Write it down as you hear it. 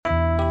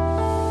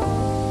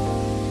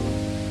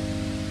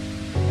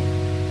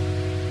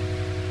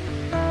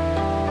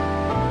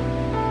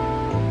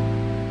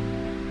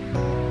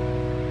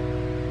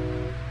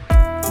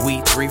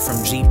GP3 from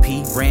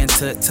GP, Ran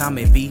to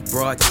Tommy B,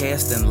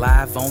 broadcasting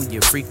live on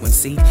your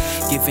frequency,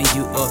 giving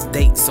you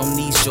updates on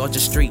these Georgia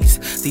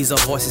streets. These are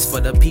voices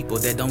for the people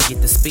that don't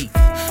get to speak.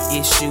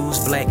 Issues,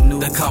 black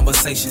news, the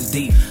conversation's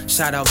deep.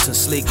 Shout out to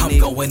Slick Nick, I'm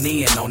going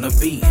in on the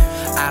beat.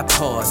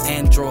 iPods,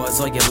 Androids,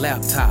 or your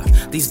laptop.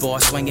 These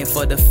boys swinging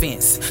for the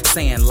fence,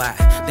 saying lie.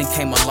 Then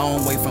came a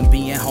long way from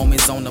being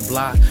homies on the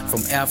block.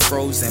 From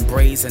afros and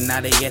braids, and now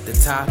they at the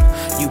top.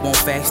 You want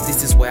facts,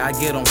 this is where I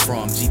get them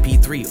from.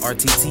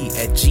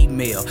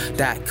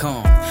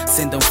 GP3RTT@gmail.com.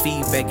 Send them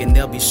feedback and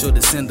they'll be sure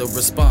to send a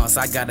response.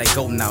 I gotta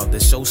go now, the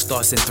show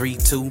starts in 3,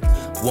 2,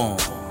 1.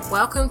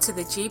 Welcome to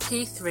the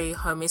GP3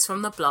 Homies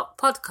from the Block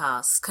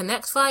podcast.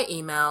 Connect via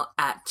email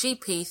at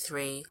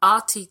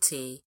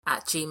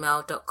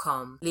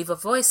gp3rtt@gmail.com. Leave a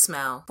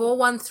voicemail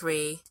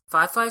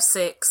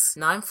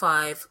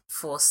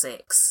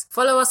 413-556-9546.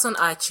 Follow us on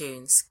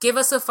iTunes. Give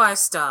us a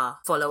 5-star.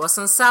 Follow us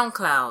on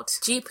SoundCloud.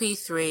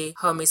 GP3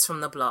 Homies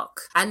from the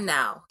Block. And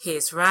now,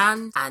 here's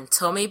Ran and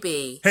Tommy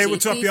B. Hey,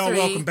 what's up, y'all?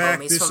 Welcome back.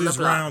 This is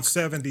round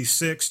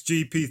 76,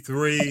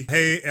 GP3.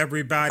 Hey,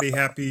 everybody.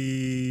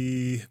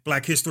 Happy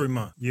Black History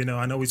Month. You know,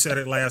 I know we said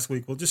it last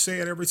week. We'll just say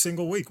it every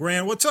single week.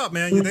 Ran, what's up,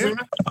 man? You there?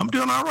 I'm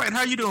doing all right.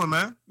 How you doing,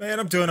 man? Man,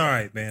 I'm doing all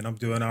right, man. I'm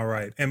doing all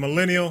right. And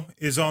Millennial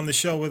is on the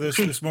show with us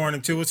this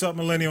morning, too. What's up,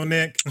 Millennial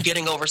Nick?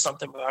 Getting over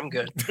something, but I'm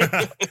good.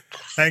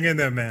 Hang in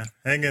there, man.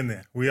 Hang in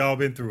there. We all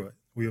been through it.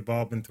 We have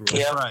all been through it.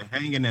 Yeah, right.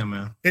 Hang in there,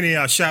 man. Any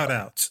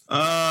shout-outs?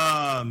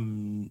 No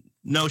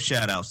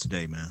shout-outs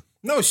today, man.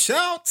 No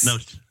shouts? No.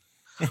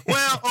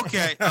 Well,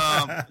 okay.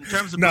 In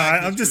terms of no,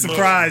 Black I'm just History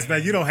surprised, Month,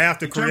 man. You don't have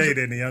to create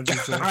any. I'm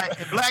just right.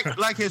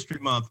 Black History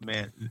Month,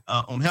 man.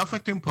 On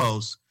Huffington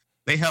Post,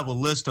 they have a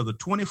list of the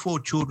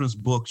 24 children's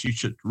books you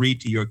should read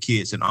to your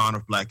kids in honor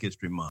of Black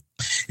History Month.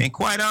 And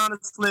quite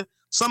honestly,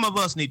 some of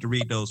us need to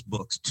read those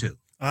books too.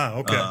 Ah,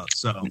 okay.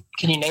 So,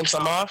 can you name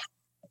some off?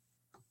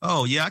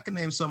 Oh yeah, I can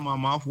name some of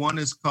them off. One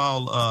is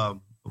called, of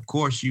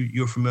course,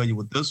 you're familiar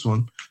with this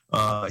one,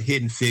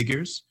 Hidden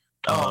Figures.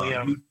 Oh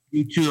yeah.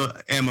 You too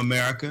am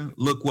America.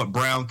 Look what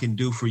Brown can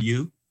do for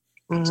you.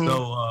 Mm-hmm.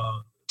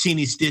 So,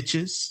 Teeny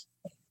Stitches,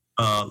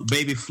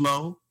 Baby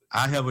Flo,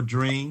 I Have a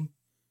Dream,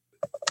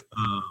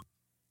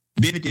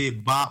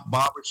 Bibbidi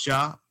Barber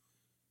Shop,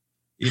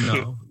 you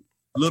know,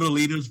 Little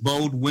Leaders,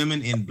 Bold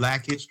Women in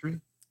Black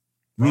History,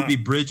 Ruby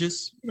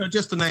Bridges, you know,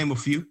 just to name a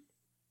few.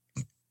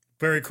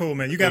 Very cool,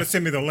 man. You got to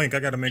send me the link. I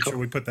got to make sure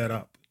we put that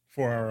up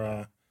for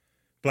our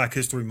Black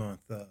History Month.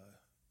 All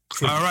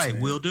right,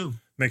 we'll do.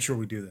 Make sure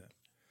we do that.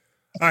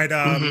 All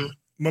right,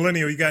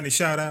 Millennial, you got any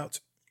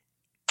shout-outs?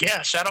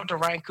 Yeah, shout out to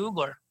Ryan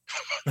Coogler.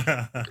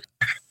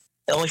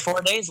 Only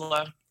 4 days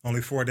left.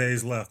 Only 4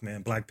 days left,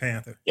 man. Black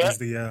Panther is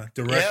the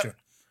director.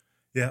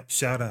 Yep,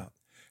 shout out.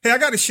 Hey, I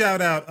got to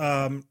shout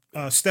out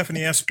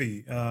Stephanie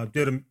Espy.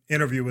 Did an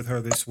interview with her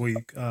this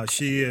week.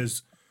 She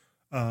is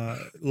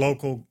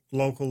local.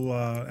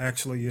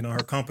 Actually, you know, her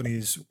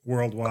company's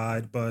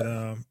worldwide,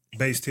 but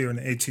based here in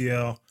the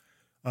ATL.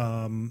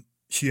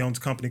 She owns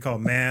a company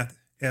called Math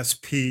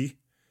SP.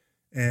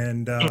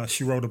 And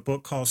she wrote a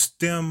book called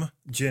STEM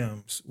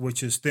Gems,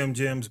 which is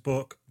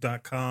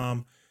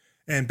stemgemsbook.com.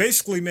 And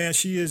basically, man,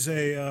 she is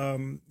a,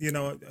 you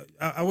know,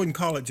 I wouldn't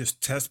call it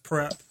just test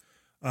prep.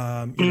 You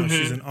know,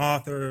 she's an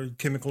author,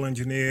 chemical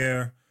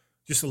engineer,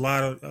 just a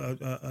lot of,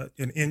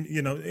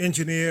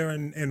 engineer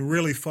and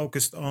really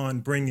focused on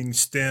bringing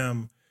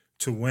STEM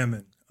to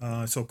women.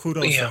 So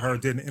kudos to her.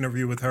 Did an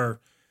interview with her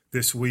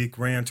this week.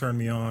 Rand turned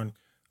me on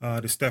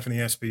to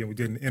Stephanie Espy, and we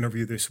did an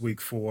interview this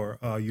week for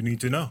You Need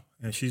to Know.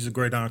 And she's a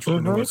great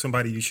entrepreneur,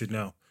 somebody you should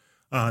know.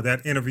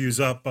 That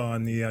interview's up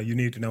on the You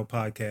Need to Know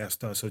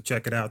podcast, so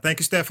check it out. Thank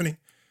you, Stephanie.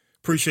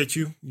 Appreciate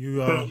you.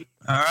 All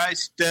right,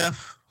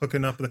 Steph.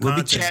 Hooking up with the content.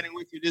 We'll be chatting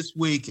with you this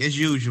week, as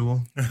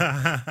usual.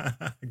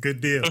 Good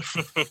deal.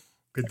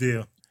 Good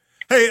deal.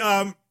 Hey,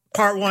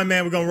 part one,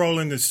 man, we're going to roll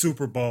into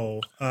Super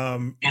Bowl.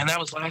 And that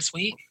was last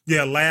week?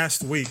 Yeah,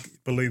 last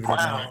week, believe it or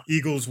not.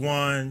 Eagles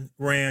won.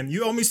 Ran.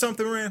 You owe me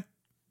something, Ran?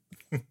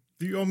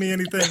 Do you owe me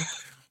anything?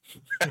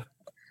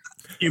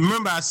 You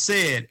remember I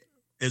said,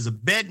 as a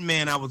betting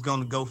man, I was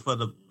going to go for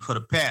the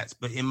Pats,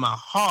 but in my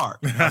heart,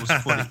 I was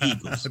for the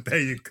Eagles. There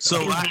you go.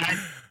 So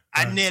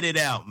I netted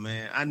out,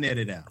 man. I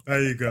netted out.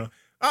 There you go.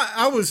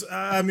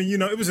 I mean, you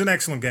know, it was an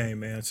excellent game,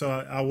 man. So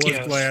I was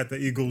glad the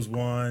Eagles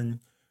won.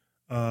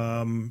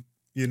 You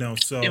know,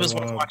 so it was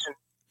worth watching.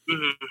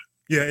 Mm-hmm.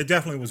 Yeah, it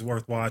definitely was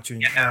worth watching.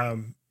 Yeah.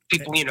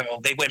 People, you know,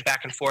 they went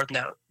back and forth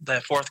now,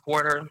 the fourth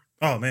quarter.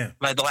 Oh, man.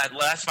 Like the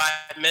last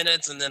 5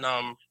 minutes, and then,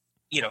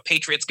 you know,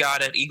 Patriots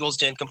got it. Eagles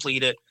didn't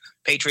complete it.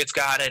 Patriots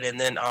got it. And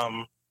then,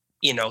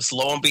 you know, so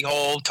lo and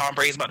behold, Tom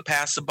Brady's about to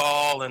pass the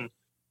ball, and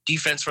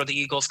defense for the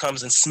Eagles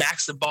comes and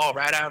smacks the ball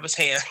right out of his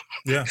hand.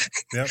 Yeah.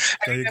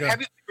 There you go.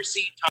 Have you ever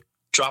seen Tom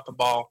drop a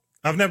ball?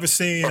 I've never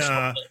seen,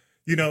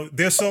 you know,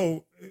 they're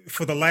so,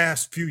 for the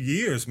last few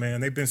years,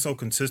 man, they've been so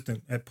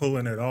consistent at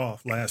pulling it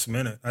off last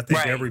minute. I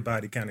think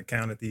everybody kind of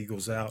counted the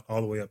Eagles out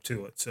all the way up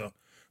to it. So,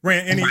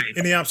 Ran,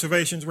 any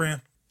observations,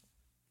 Ran?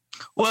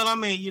 Well, I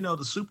mean,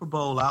 the Super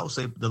Bowl, I would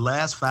say the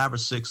last 5 or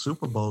 6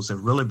 Super Bowls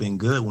have really been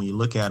good. When you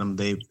look at them,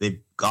 they've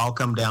all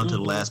come down to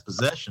the last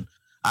possession.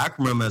 I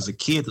can remember as a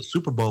kid, the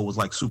Super Bowl was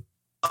like Super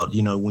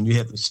Bowl, when you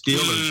had the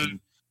Steelers, and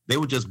they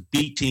would just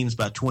beat teams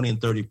by 20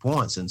 and 30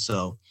 points. And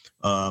so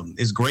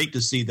it's great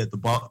to see that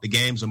the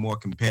games are more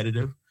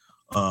competitive.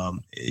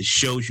 It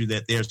shows you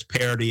that there's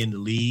parity in the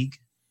league.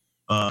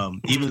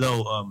 Even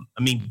though,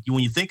 when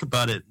you think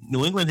about it,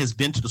 New England has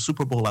been to the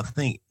Super Bowl, I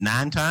think,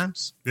 9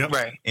 times. Yep.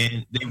 Right.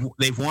 And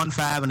they've won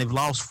 5 and they've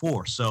lost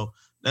 4. So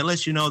that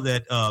lets you know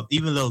that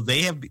even though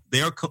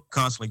they're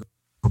constantly going to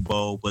the Super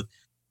Bowl, but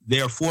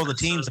there are 4 other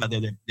teams out there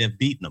that have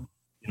beaten them.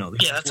 Yeah,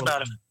 that's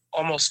about an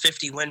almost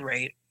 50 win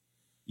rate.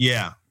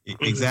 Yeah,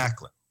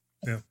 exactly.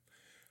 Yeah.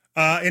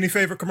 Any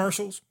favorite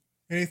commercials?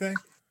 Anything?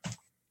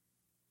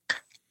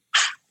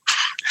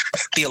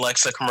 The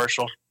Alexa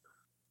commercial.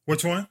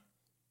 Which one?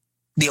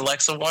 The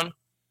Alexa one.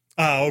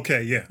 Oh,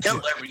 okay, yeah.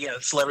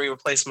 Celebrity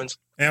replacements.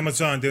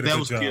 Amazon did a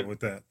good job good.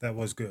 with that. That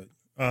was good.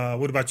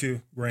 What about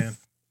you, Rand?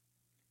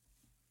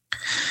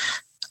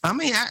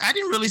 I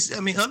didn't really.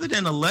 Other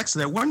than Alexa,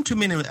 there weren't too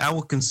many I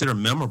would consider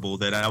memorable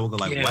that I would go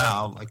like,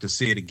 wow, I'd like to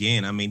see it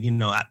again.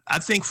 I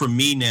think for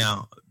me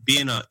now,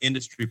 being an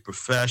industry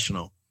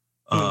professional,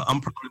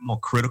 I'm probably more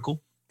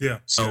critical. Yeah.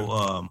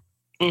 So,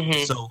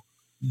 so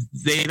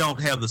they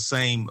don't have the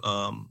same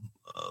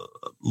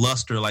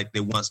luster like they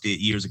once did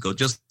years ago.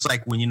 Just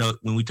like when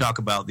we talk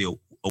about the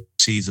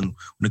season,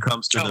 when it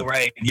comes to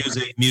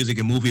the music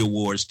and movie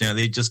awards, now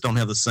they just don't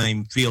have the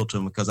same feel to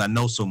them because I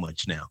know so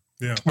much now.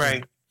 Yeah.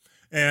 Right.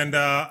 And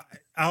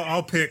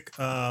I'll pick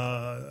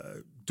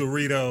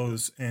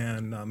Doritos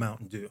and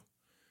Mountain Dew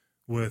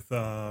with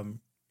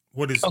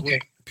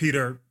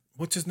Peter?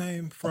 What's his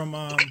name from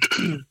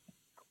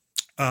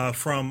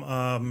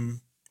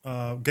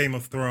Game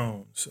of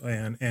Thrones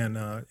and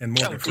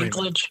Morgan Freeman.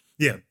 Dinklage?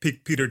 Yeah,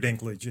 Peter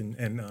Dinklage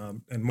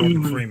and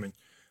Morgan Freeman.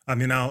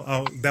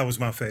 That was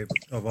my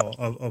favorite of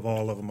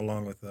all of them,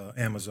 along with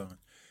Amazon.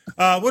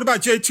 What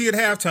about JT at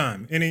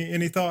halftime?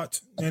 Any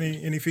thoughts?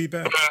 Any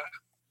feedback?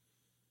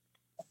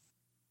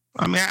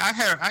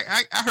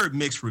 I heard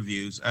mixed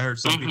reviews. I heard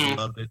some people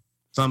loved it.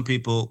 Some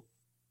people.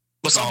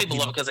 Well, some people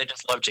love it because they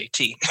just love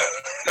JT.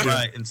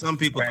 Right, and some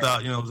people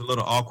thought it was a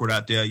little awkward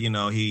out there. He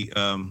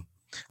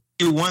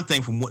one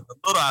thing from what the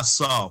little I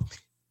saw,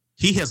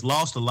 he has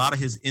lost a lot of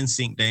his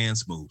NSYNC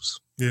dance moves.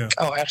 Yeah.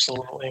 Oh,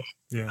 absolutely.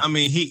 Yeah.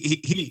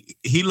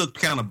 He looked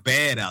kind of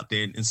bad out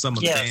there in some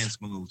of the dance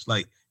moves.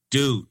 Like,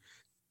 dude,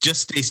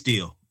 just stay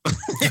still.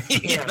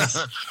 Yes.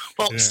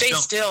 Well, stay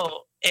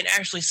still and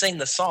actually sing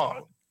the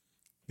song.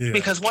 Yeah.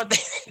 Because one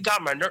thing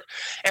got my nerve,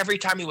 every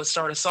time he would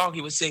start a song,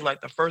 he would sing like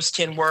the first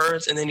 10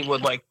 words, and then he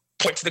would like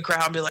point to the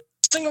crowd and be like,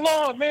 "Sing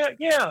along, man,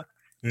 yeah.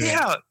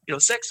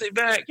 Sexy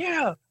back,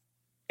 yeah."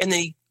 And then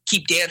he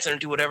keep dancing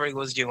and do whatever he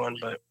was doing.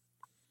 But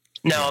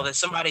no, that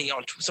somebody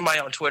on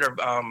Twitter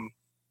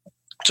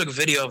took a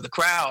video of the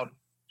crowd.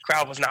 The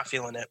crowd was not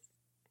feeling it.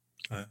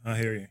 I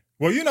hear you.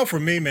 Well, for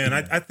me, man,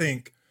 I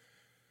think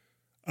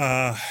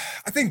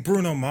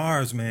Bruno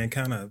Mars, man,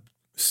 kind of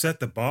set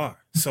the bar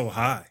so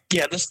high.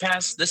 Yeah, this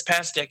past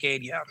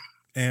decade, yeah.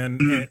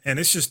 And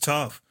it's just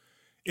tough.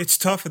 It's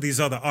tough for these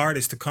other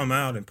artists to come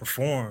out and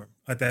perform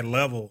at that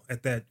level,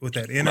 with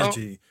that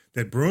energy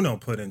that Bruno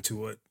put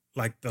into it.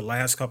 Like the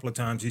last couple of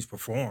times he's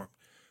performed,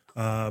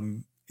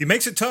 it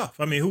makes it tough.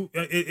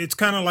 It's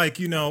kind of like,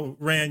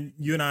 Rand,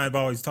 you and I have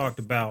always talked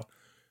about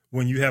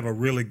when you have a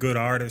really good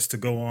artist to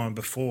go on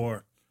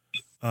before,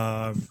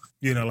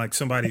 like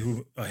somebody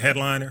who a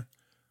headliner.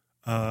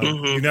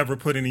 You never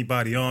put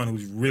anybody on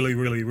who's really,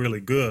 really, really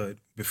good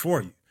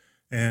before you.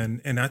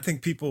 And I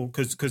think people,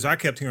 because I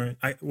kept hearing,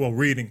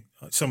 reading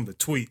some of the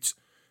tweets,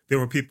 there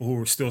were people who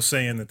were still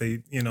saying that they,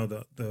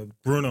 the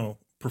Bruno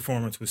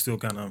performance was still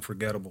kind of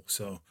unforgettable.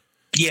 So,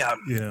 yeah,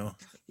 and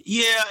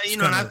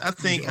I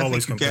think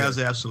you guys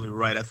are absolutely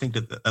right. I think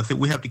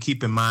we have to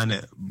keep in mind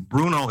that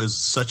Bruno is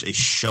such a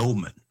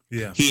showman.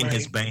 Yeah, he and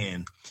his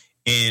band,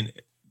 and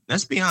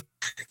let's be honest,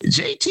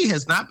 JT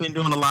has not been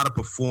doing a lot of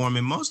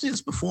performing. Most of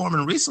his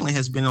performing recently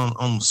has been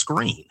on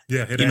screen.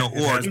 Yeah,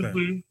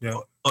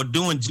 or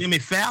doing Jimmy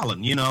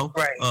Fallon,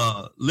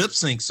 lip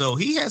sync. So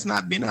he has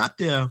not been out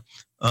there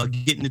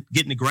getting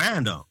the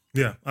grind on.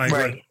 Yeah, I agree.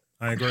 Right.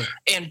 I agree.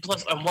 And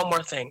plus, one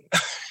more thing,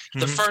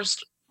 the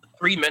first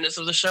 3 minutes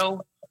of the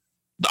show,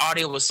 the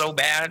audio was so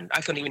bad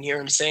I couldn't even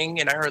hear him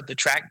sing, and I heard the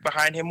track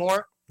behind him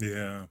more.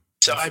 Yeah.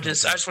 So I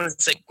just wanted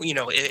to say,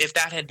 if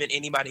that had been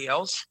anybody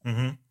else,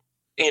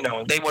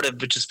 they would have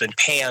just been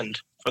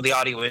panned for the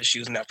audio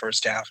issues in that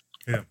first half.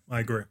 Yeah, I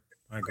agree.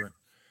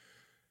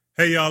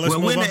 Hey, y'all, let's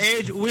move on.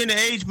 We're in the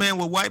age, man,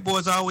 where white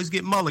boys always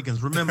get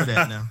mulligans. Remember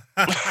that now.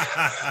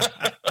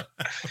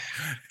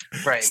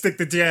 Right. Stick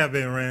the jab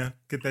in, Rand.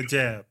 Get that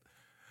jab.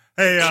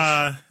 Hey,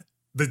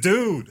 the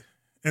dude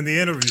in the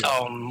interview.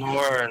 Oh,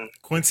 Lord.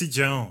 Quincy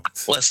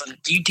Jones. Listen,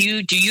 do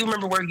you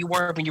remember where you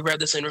were when you read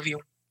this interview?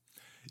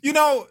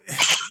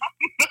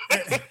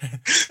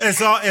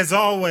 As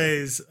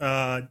always,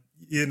 millennial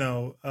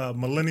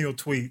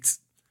tweets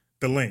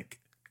the link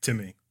to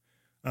me.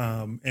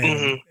 And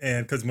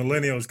because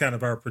Millennial is kind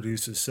of our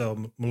producer,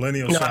 so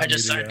Millennial No, shot I me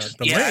just,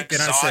 the link,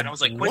 and I saw said, it. I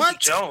was like, Quincy "What?"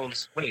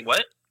 Jones. Wait,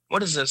 what?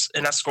 What is this?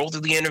 And I scrolled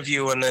through the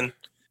interview, and then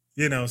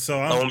So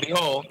lo and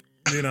behold,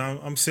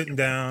 I'm sitting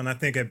down, I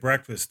think at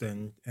breakfast,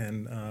 and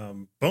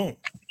boom,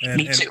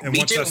 Me too. and Me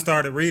once I too.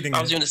 started reading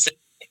I was it, doing the same.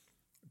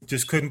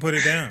 just couldn't put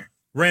it down.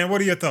 Rand,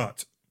 what are your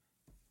thoughts?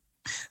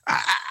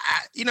 I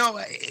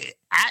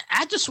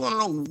just want to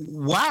know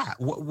why.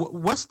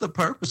 What's the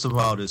purpose of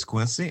all this,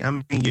 Quincy?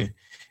 I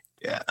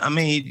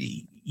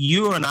mean,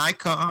 you're an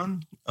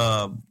icon.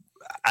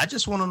 I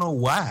just want to know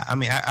why. I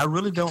mean, I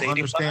really don't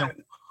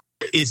understand.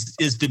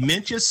 Is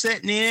dementia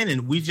setting in,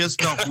 and we just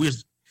don't?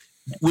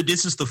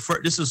 This is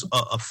this is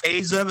a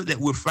phase of it that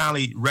we're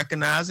finally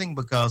recognizing,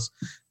 because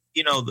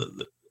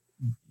the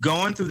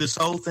going through this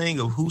whole thing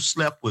of who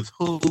slept with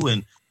who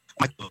and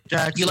Michael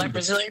Jackson. You like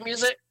Brazilian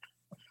music?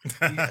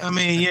 I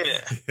mean,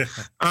 yeah.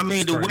 I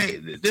mean, the way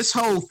this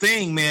whole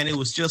thing, man, it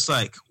was just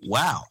like,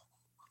 wow,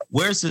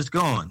 where's this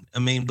going? I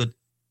mean, but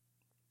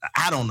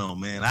I don't know,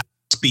 man. I'm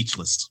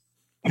speechless.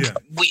 Yeah,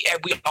 we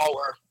all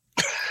were.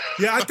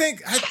 Yeah, I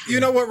think you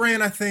know what,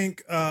 Rand. I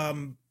think,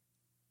 well,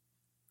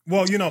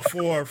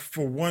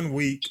 for 1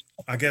 week,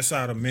 I guess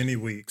out of many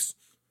weeks,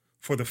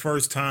 for the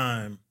first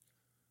time,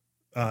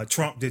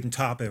 Trump didn't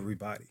top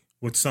everybody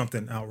with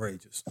something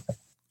outrageous.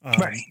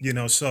 Right.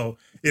 So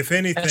if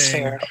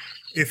anything,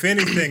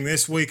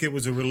 this week it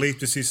was a relief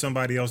to see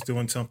somebody else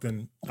doing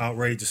something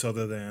outrageous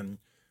other than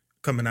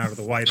coming out of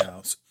the White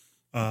House.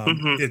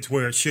 It's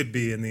where it should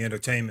be in the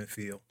entertainment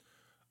field.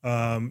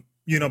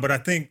 But I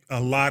think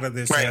a lot of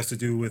this has to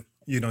do with,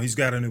 he's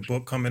got a new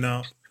book coming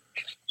out.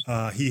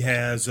 He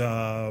has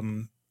a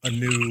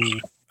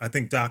new, I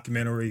think,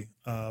 documentary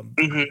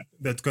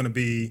that's going to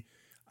be,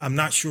 I'm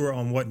not sure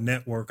on what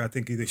network. I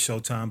think either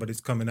Showtime, but it's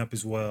coming up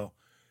as well.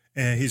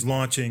 And he's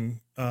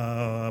launching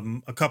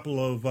a couple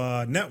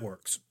of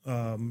networks,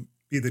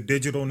 either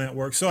digital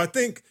networks. So I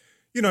think,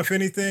 if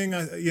anything,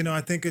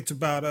 I think it's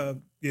about a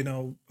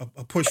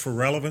push for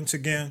relevance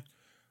again.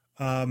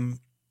 Rand,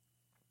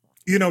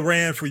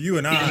 for you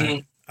and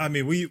I, I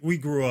mean, we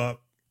grew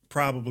up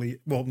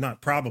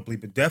not probably,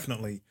 but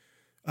definitely.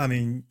 I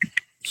mean,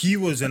 he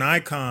was an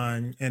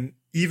icon, and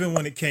even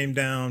when it came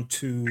down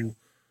to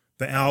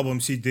the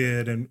albums he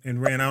did, and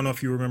Rand, I don't know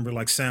if you remember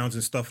like Sounds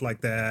and stuff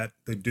like that.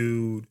 The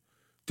Dude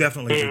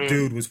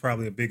was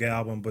probably a big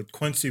album, but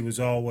Quincy was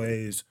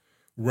always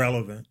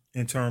relevant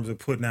in terms of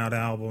putting out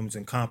albums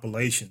and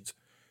compilations.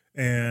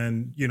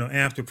 And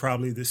after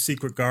probably the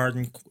Secret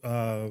Garden,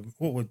 the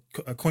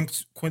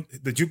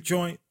Juke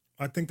Joint,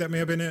 I think that may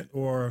have been it,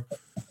 or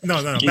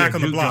no, Back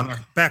on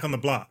the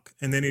Block,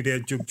 and then he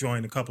did Juke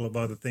Joint, a couple of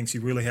other things. He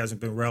really hasn't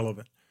been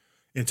relevant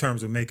in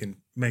terms of making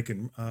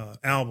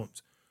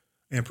albums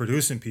and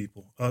producing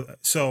people.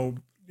 So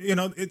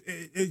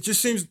it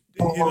just seems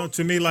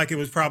to me like it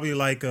was probably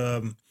like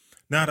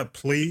not a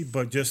plea,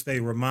 but just a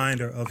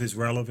reminder of his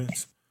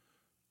relevance.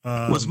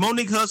 Was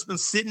Monique husband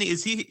Sidney?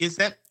 Is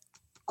that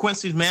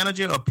Quincy's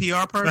manager or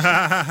PR person?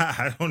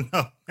 I don't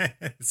know.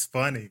 It's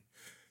funny.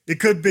 It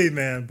could be,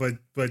 man. But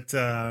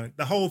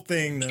the whole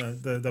thing,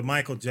 the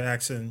Michael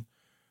Jackson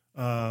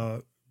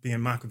being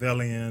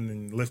Machiavellian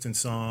and lifting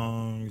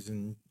songs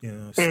and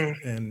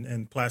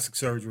and plastic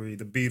surgery,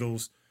 the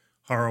Beatles,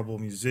 horrible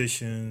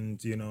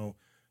musicians,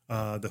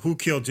 the Who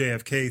Killed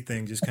JFK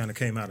thing just kind of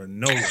came out of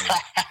nowhere.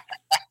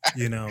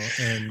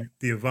 And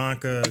the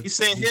Ivanka. He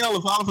said, hell,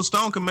 if Oliver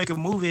Stone can make a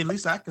movie, at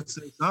least I could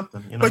say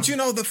something. But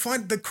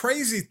the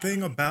crazy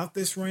thing about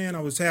this, Rand,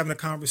 I was having a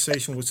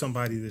conversation with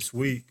somebody this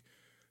week,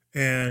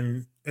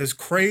 and as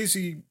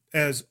crazy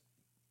as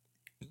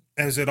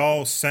it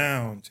all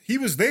sounds, he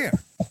was there.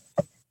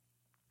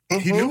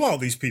 He knew all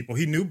these people.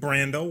 He knew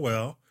Brando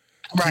well.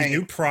 Right. He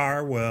knew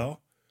Pryor well.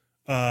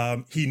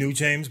 He knew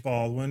James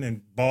Baldwin,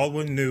 and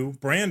Baldwin knew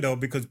Brando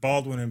because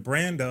Baldwin and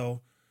Brando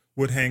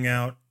would hang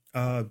out.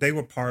 They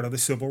were part of the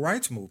civil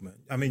rights movement.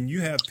 I mean,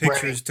 you have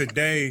pictures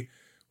today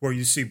where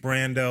you see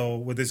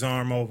Brando with his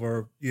arm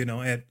over,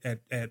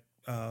 at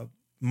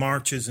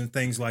marches and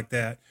things like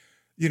that.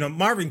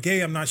 Marvin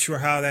Gaye, I'm not sure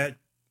how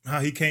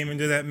he came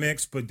into that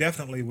mix, but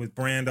definitely with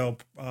Brando,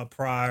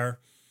 Pryor,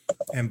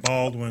 and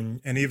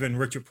Baldwin, and even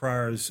Richard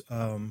Pryor's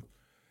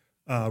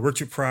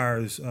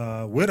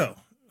widow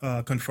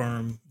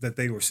confirmed that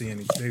they were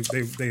seeing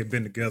they had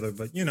been together.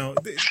 But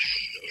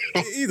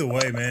either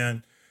way,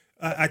 man.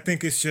 I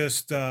think it's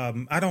just I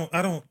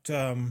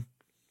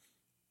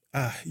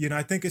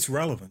think it's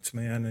relevance,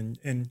 man,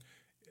 and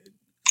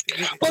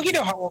well, you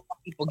know how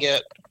people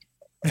get.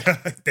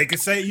 They could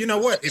say, you know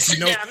what, if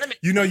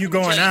you're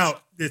going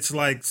out, it's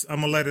like I'm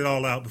gonna let it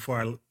all out before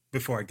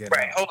I get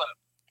right. out. Hold on.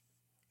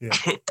 Yeah.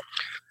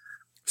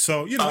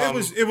 So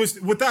it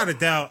was without a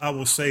doubt. I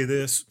will say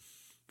this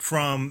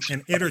from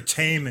an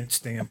entertainment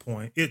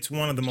standpoint, it's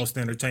one of the most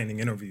entertaining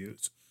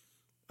interviews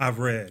I've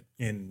read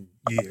in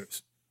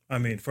years. I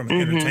mean, from an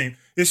entertainment,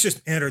 it's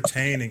just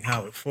entertaining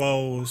how it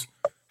flows,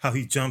 how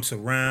he jumps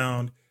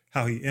around,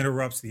 how he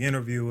interrupts the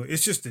interviewer.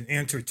 It's just an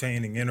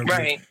entertaining interview.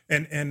 Right.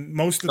 And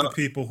most of the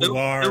people who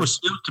it was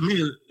to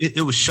me,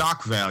 it was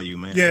shock value,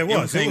 man. Yeah, it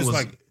was. Everything It was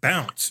like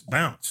bounce.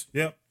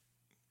 Yep.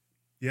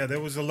 Yeah,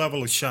 there was a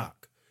level of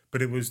shock,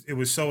 but it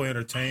was so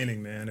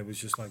entertaining, man. It was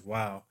just like,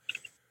 wow.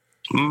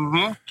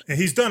 Mm-hmm. And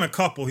he's done a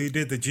couple. He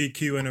did the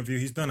GQ interview.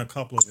 He's done a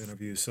couple of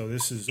interviews. So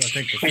this is, I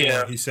think,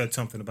 before he said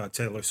something about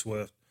Taylor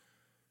Swift.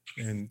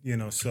 And,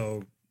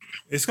 so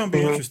it's going to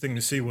be interesting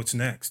to see what's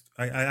next.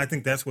 I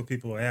think that's what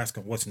people are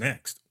asking. What's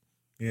next?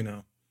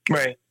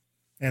 Right.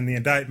 And the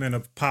indictment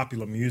of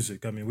popular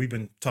music. I mean, we've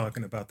been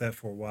talking about that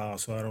for a while,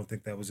 so I don't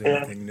think that was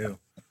anything new.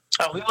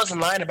 Oh, he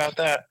wasn't lying about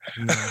that.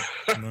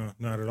 No,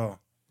 not at all.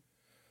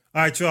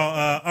 All right,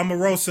 y'all.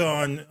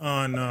 Omarosa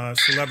on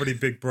Celebrity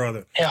Big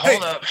Brother. Hey,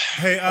 hold up.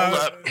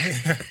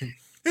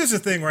 Here's the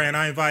thing, Rand.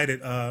 I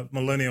invited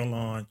Millennial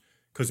on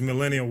because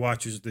Millennial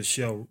watches this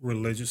show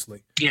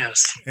religiously.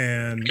 Yes.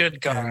 And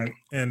good God.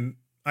 And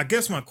I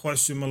guess my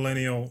question,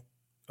 Millennial,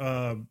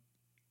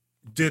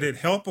 did it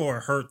help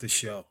or hurt the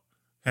show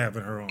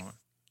having her on?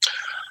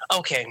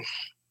 Okay.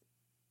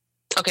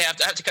 I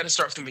have to kind of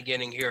start from the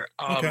beginning here.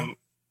 Okay.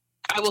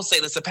 I will say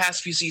this: the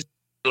past few seasons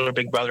of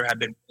Big Brother have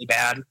been really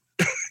bad.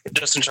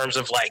 Just in terms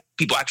of like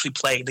people actually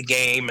play the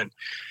game and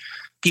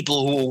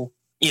people who,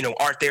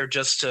 aren't there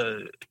just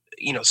to,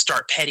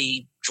 start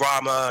petty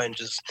drama and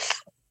just,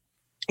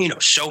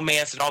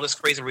 showmance and all this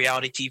crazy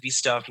reality TV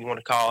stuff you want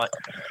to call it.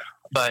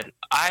 But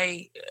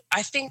I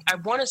think I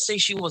want to say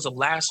she was a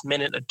last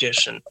minute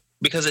addition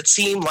because it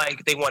seemed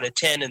like they wanted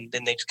 10 and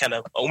then they just kind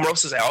of,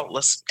 Omarosa's out,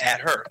 let's add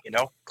her,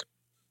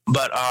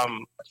 But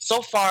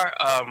so far,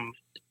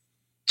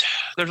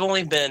 there's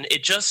only been,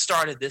 it just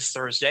started this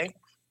Thursday.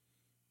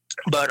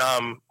 But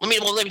let me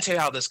tell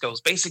you how this goes.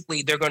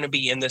 Basically, they're going to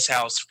be in this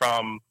house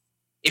from,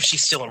 if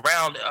she's still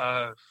around,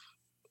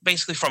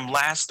 basically from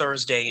last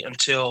Thursday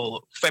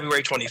until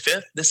February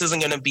 25th. This isn't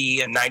going to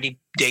be a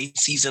 90-day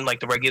season like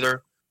the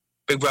regular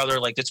Big Brother.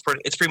 Like it's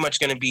pretty much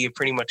going to be a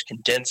pretty much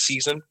condensed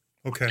season.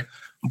 Okay.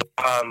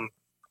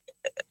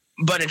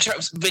 But in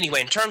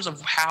terms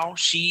of how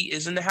she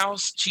is in the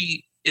house,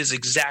 she is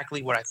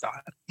exactly what I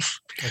thought.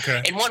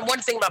 Okay. And one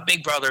thing about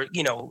Big Brother,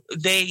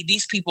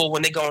 these people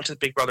when they go into the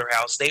Big Brother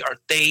house, they are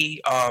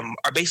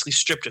basically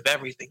stripped of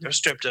everything. They're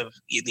stripped of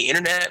the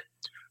internet,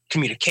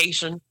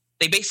 communication.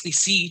 They basically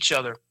see each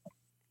other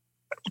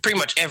pretty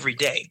much every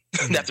day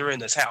that they're in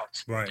this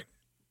house. Right.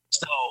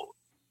 So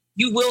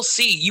you will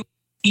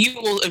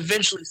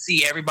eventually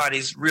see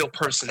everybody's real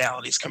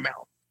personalities come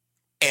out.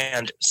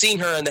 And seeing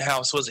her in the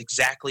house was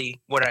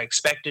exactly what I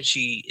expected.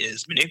 She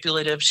is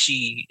manipulative.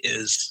 She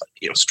is,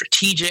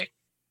 strategic.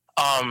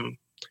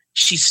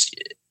 She's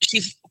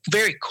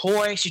very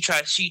coy.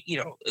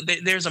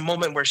 There's a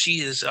moment where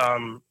she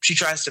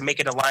tries to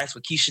make an alliance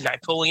with Keisha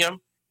Knight Pulliam.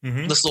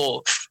 Mm-hmm. This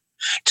little,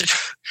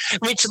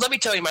 let me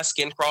tell you my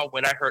skin crawl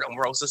when I heard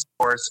Omarosa's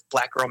words,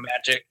 Black Girl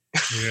Magic.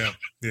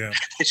 Yeah.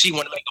 She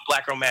wanted to make a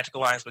Black Girl Magic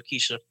alliance with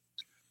Keisha.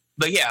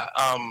 But yeah,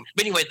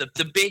 but anyway,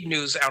 the big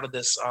news out of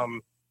this,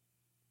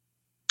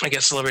 I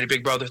guess Celebrity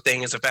Big Brother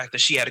thing is the fact that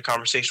she had a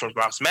conversation with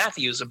Ross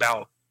Matthews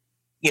about,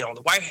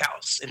 the White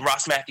House. And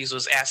Ross Matthews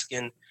was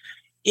asking,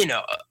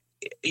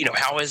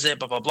 how is it,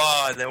 blah, blah,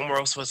 blah. And then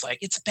Omarosa was like,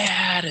 it's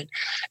bad. And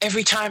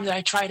every time that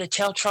I try to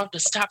tell Trump to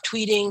stop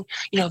tweeting,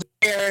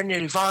 Aaron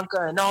and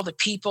Ivanka and all the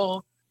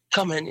people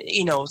come and,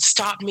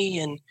 stop me.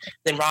 And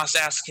then Ross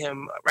asked her,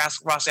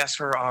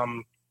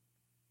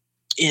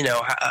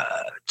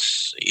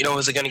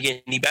 is it going to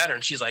get any better?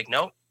 And she's like,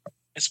 nope.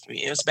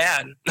 It's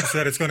bad. She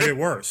said it's going to get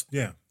worse.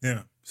 Yeah.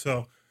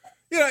 So,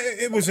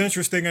 it was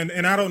interesting,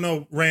 and I don't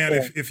know,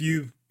 Rand, if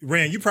you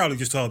probably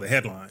just saw the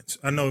headlines.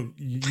 I know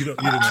you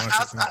didn't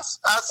watch it.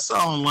 I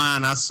saw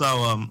online. I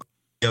saw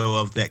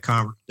of that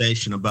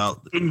conversation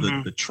about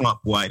the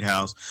Trump White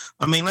House.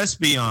 I mean, let's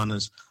be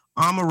honest.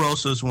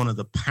 Omarosa is one of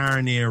the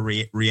pioneer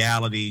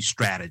reality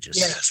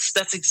strategists. Yes,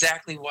 that's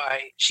exactly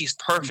why she's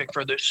perfect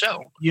for this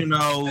show.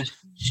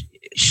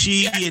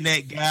 She and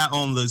that guy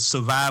on the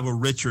Survivor,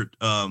 Richard,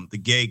 the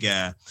gay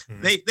guy,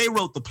 they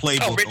wrote the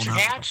playbook. Oh, Richard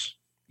Hatch?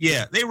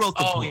 Yeah, they wrote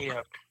the book.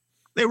 Yeah.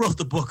 They wrote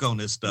the book on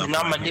this stuff.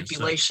 Not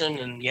manipulation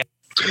and yeah.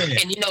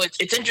 And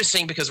it's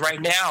interesting because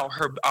right now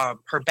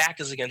her back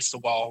is against the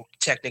wall.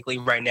 Technically,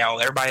 right now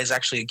everybody is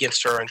actually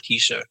against her and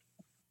Keisha,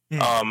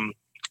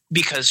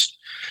 because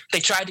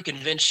they tried to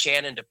convince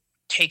Shannon to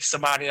take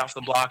somebody off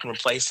the block and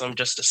replace them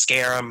just to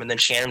scare them, and then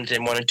Shannon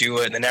didn't want to do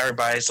it, and then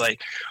everybody's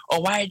like, "Oh,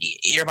 why?"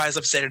 Everybody's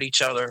upset at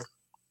each other.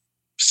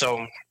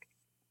 So,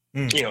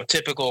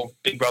 typical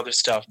Big Brother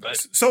stuff.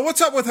 But so, what's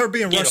up with her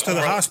being rushed to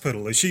the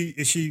hospital? Is she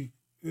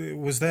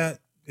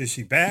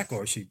back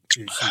or is she?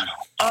 What's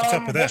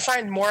up with that? We'll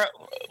find more.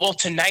 Well,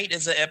 tonight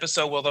is the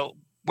episode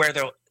where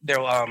they'll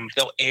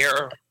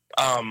air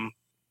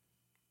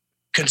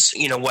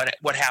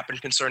what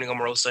happened concerning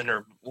Omarosa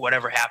or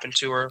whatever happened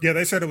to her. Yeah,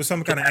 they said it was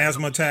some kind of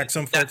asthma attack.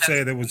 Some folks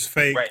say it was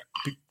fake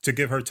to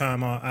give her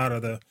time out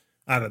of the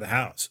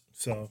house.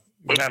 So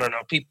I don't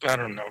know. I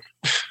don't know.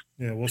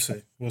 Yeah, we'll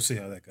see. We'll see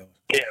how that goes.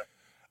 Yeah.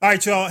 All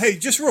right, y'all. Hey,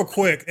 just real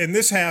quick, and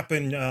this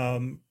happened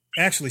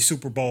actually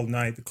Super Bowl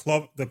night, the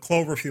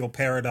Cloverfield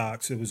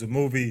Paradox. It was a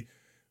movie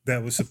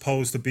that was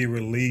supposed to be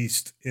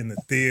released in the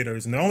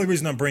theaters, and the only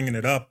reason I'm bringing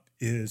it up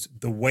is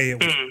the way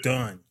it was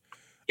done.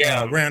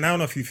 Yeah, Rand, I don't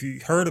know if you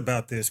heard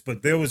about this,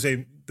 but there was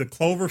the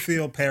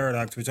Cloverfield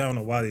Paradox, which I don't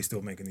know why they're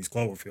still making these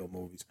Cloverfield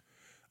movies.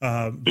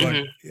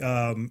 But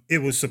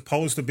it was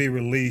supposed to be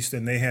released,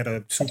 and they had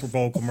a Super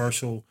Bowl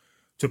commercial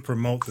to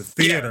promote the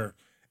theater.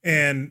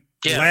 And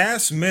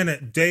last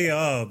minute, day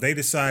of, they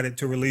decided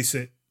to release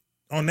it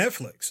on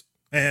Netflix.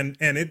 And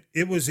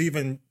it was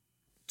even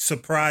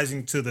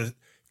surprising to the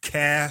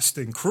cast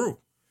and crew.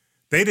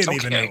 They didn't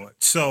even know it.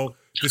 So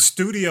the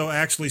studio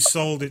actually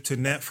sold it to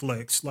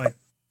Netflix,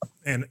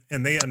 and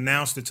they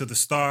announced it to the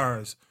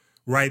stars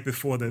right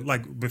before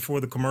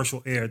the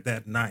commercial aired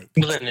that night.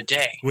 Within a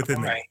day.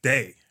 Within the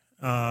day.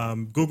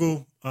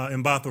 Gugu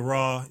Mbatha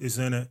Raw is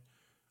in it.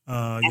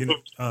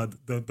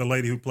 The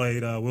lady who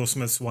played Will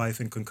Smith's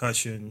wife in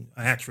Concussion,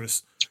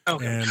 actress.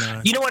 Okay.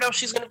 And, you know what else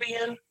she's going to be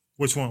in?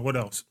 Which one? What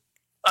else?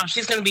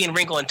 She's going to be in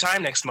Wrinkle in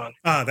Time next month.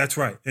 That's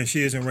right. And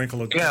she is in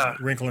Wrinkle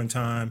in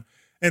Time.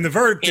 And the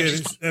verdict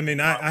is, I mean,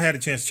 I had a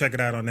chance to check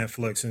it out on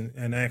Netflix,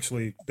 and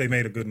actually they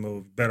made a good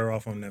move. Better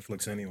off on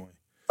Netflix anyway.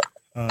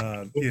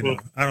 You know,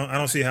 I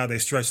don't see how they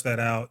stretched that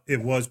out.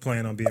 It was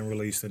planned on being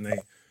released, and they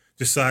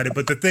decided.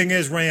 But the thing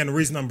is, Rand, the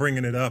reason I'm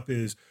bringing it up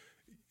is,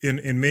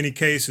 in many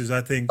cases,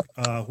 I think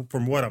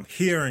from what I'm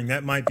hearing,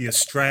 that might be a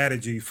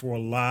strategy for a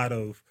lot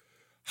of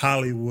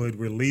Hollywood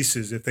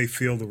releases if they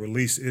feel the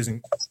release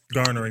isn't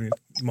garnering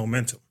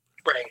momentum.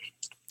 Right.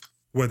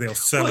 Where they'll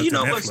sell it to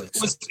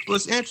Netflix.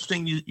 What's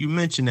interesting, you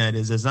mentioned that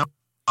is, as I'm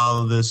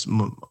all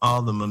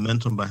the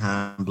momentum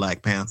behind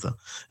Black Panther,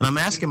 and I'm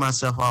asking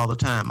myself all the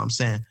time, I'm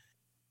saying,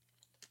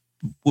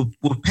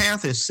 with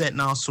Panther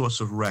setting all sorts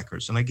of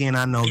records, and again,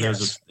 I know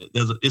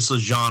it's a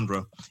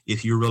genre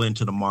if you're really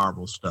into the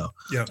Marvel stuff.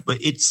 Yeah.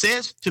 But it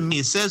says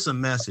a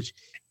message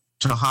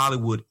to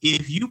Hollywood: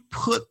 if you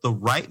put the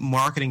right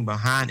marketing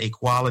behind a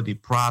quality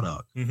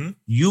product,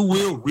 you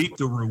will reap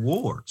the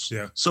rewards.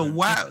 Yeah. So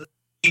why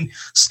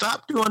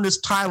stop doing this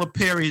Tyler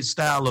Perry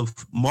style of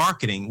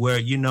marketing where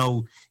you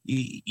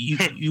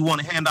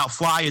want to hand out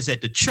flyers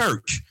at the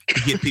church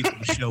to get people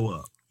to show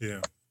up?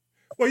 Yeah.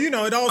 Well,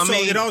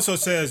 it also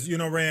says,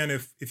 Rand,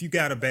 if you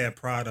got a bad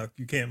product,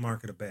 you can't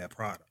market a bad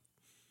product.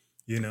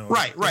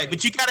 Right.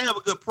 But you got to have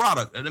a good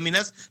product. I mean,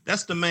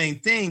 that's the main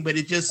thing. But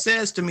it just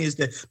says to me is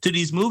that to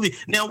these movies.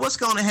 Now, what's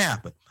going to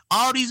happen?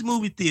 All these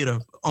movie theater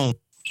owners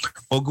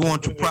are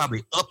going to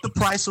probably up the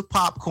price of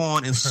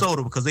popcorn and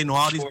soda because they know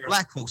all these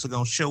black folks are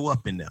going to show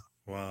up in there.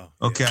 Wow.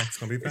 Okay. Yeah, it's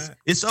going to be bad.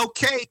 It's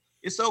okay.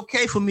 It's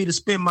okay for me to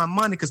spend my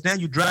money because now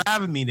you're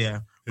driving me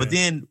there. But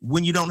then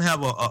when you don't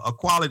have a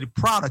quality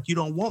product, you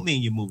don't want me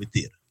in your movie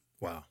theater.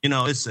 Wow.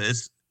 It's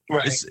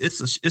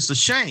a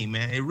shame,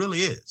 man. It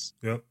really is.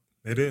 Yep,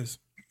 it is.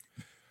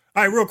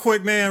 All right, real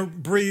quick, man.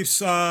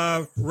 Briefs.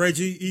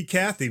 Reggie E.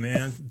 Cathy,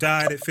 man,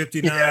 died at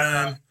 59.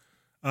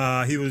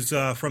 Yeah. He was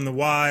from The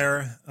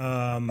Wire.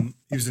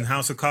 He was in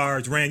House of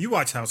Cards. Rand, you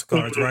watch House of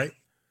Cards, right?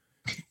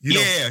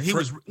 He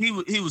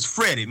was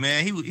Freddie,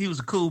 man. He was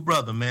a cool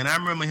brother, man. I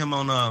remember him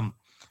on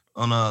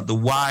The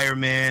Wire,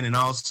 man, and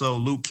also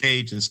Luke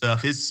Cage and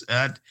stuff. It's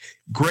a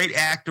great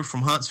actor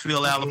from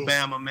Huntsville,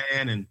 Alabama,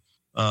 man, and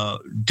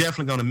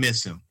definitely going to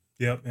miss him.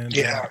 Yep, and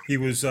he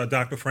was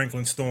Dr.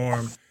 Franklin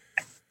Storm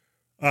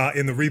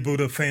in the reboot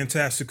of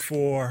Fantastic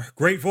Four.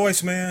 Great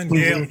voice, man.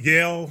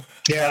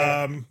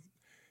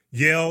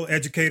 Yale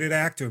educated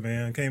actor,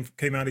 man.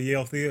 Came out of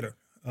Yale Theater.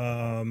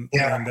 And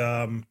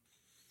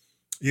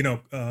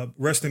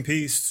rest in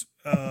peace.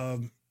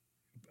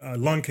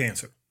 Lung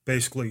cancer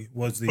basically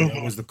was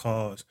the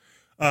cause.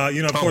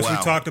 Of course, we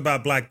talked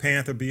about Black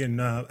Panther being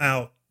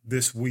out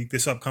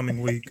this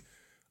upcoming week,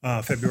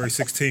 February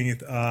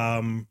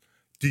 16th.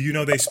 Do you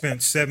know they spent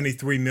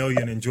 $73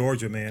 million in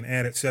Georgia, man?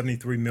 Added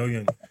 $73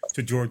 million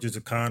to Georgia's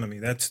economy.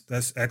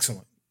 That's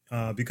excellent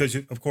because,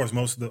 of course,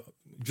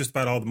 just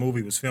about all the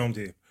movie was filmed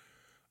here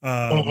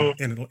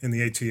in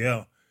the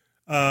ATL.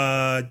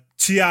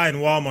 T.I. and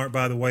Walmart,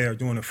 by the way, are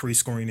doing a free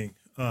screening.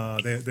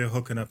 They're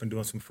hooking up and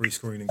doing some free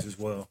screenings as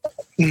well.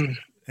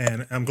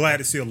 And I'm glad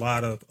to see a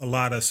lot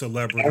of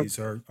celebrities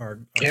are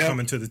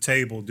coming to the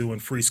table doing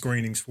free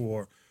screenings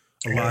for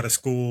a lot of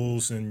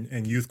schools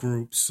and youth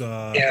groups.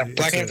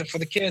 Black Panther for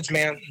the kids,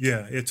 man.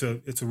 Yeah, it's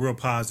a real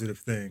positive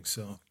thing.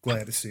 So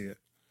glad to see it.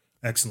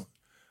 Excellent.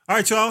 All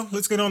right, y'all,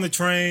 let's get on the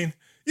train.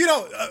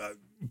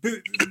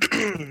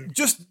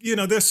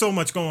 There's so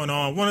much going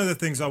on. One of the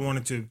things I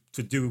wanted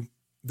to do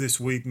this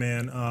week,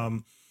 man,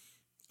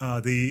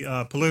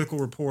 the political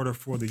reporter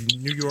for the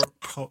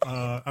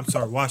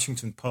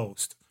Washington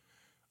Post,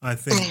 I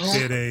think,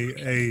 did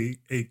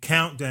a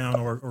countdown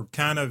or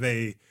kind of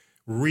a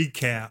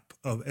recap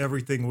of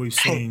everything we've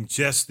seen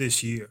just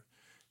this year.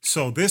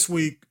 So this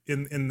week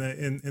in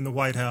the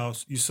White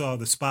House, you saw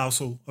the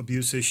spousal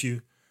abuse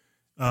issue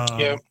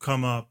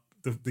come up,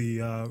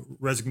 the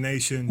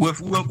resignation with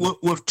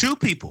two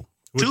people,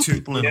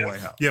 people in the White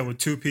House. Yeah, with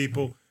two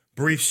people.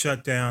 Brief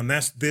shutdown.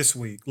 That's this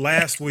week.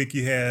 Last week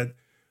you had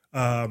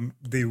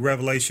the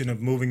revelation of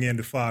moving in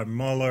to fire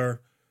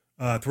Mueller.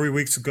 3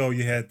 weeks ago,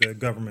 you had the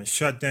government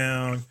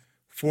shutdown.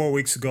 4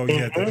 weeks ago, you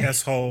had the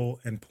S-hole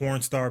and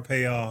porn star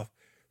payoff.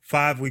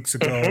 5 weeks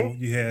ago,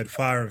 you had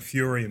Fire and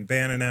Fury and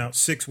Bannon out.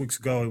 6 weeks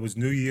ago, it was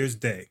New Year's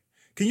Day.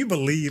 Can you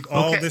believe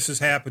all this has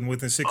happened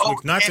within 6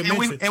 weeks? Not to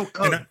mention,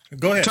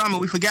 go ahead, Tommy.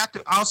 We forgot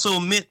to also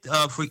admit.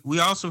 We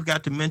also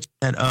forgot to mention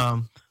that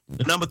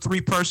the number 3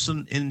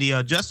 person in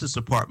the Justice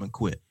Department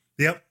quit.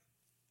 Yep.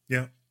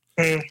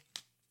 And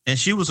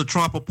she was a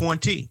Trump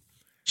appointee.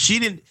 She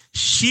didn't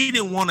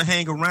want to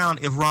hang around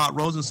if Rod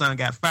Rosenstein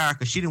got fired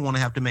because she didn't want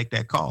to have to make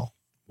that call.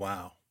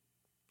 Wow.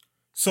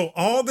 So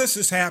all this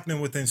is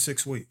happening within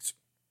 6 weeks.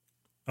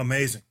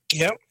 Amazing.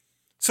 Yep.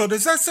 So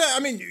does that say? I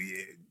mean,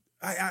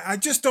 I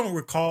just don't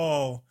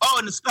recall.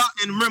 Oh, and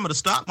remember the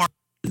stock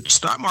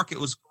market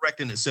was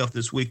correcting itself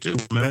this week too.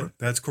 Remember?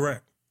 That's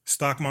correct.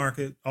 Stock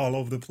market all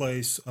over the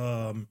place.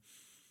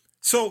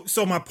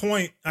 So my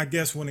point, I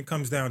guess, when it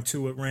comes down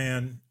to it,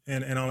 Rand,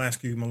 and I'll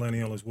ask you,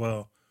 Millennial, as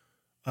well.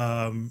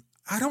 I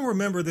don't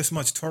remember this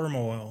much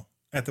turmoil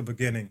at the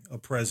beginning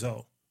of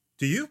Prezzo.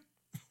 Do you?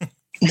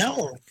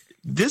 No.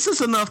 This is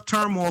enough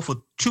turmoil for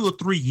 2 or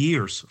 3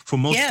 years for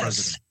most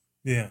presidents.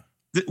 Yeah.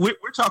 We're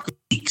talking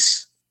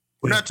weeks.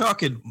 We're not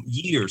talking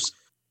years.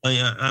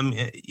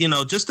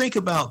 Just think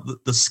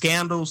about the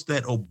scandals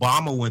that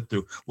Obama went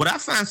through. What I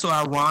find so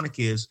ironic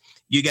is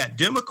you got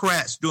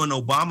Democrats during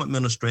the Obama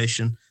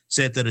administration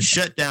said that a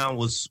shutdown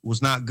was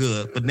not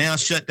good, but now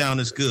shutdown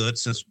is good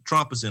since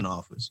Trump is in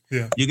office.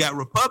 Yeah. You got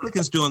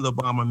Republicans during the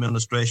Obama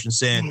administration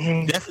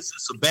saying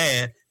deficits are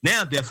bad,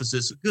 now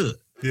deficits are good.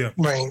 Yeah.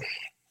 Right.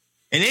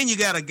 And then you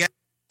got a guy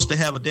to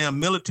have a damn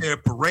military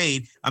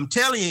parade. I'm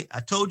telling you,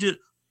 I told you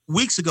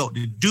weeks ago,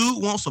 the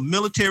dude wants a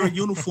military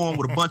uniform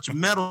with a bunch of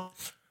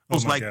medals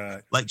like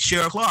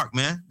Sheriff Clark,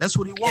 man. That's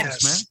what he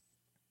wants,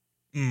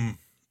 man.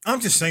 I'm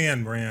just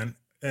saying, Rand,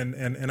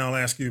 and I'll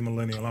ask you,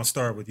 Millennial. I'll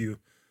start with you,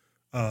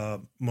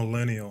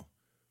 Millennial.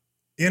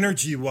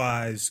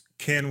 Energy-wise,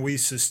 can we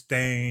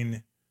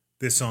sustain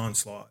this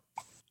onslaught?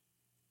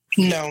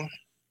 No.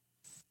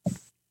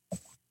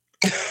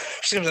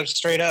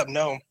 Straight up,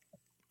 no.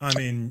 I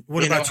mean,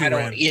 what about you,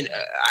 Rand?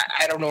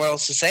 I don't know what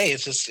else to say.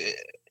 It's just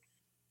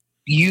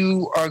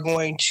you are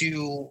going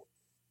to.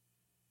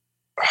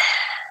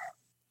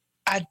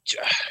 I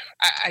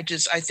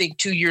think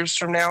 2 years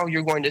from now,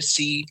 you're going to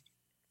see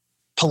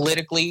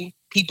politically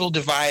people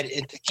divide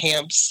into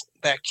camps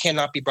that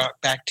cannot be brought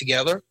back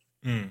together.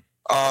 What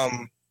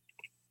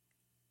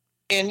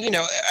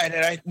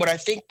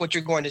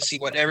you're going to see,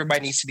 what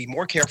everybody needs to be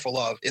more careful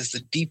of, is the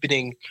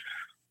deepening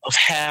of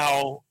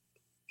how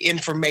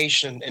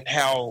information and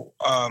how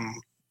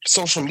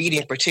social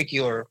media in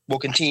particular will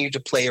continue to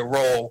play a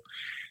role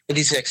in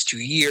these next 2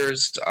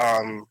 years,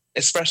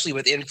 especially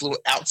with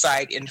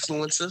outside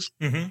influences.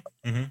 You're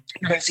going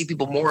to see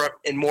people more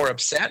and more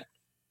upset.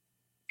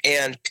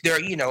 And there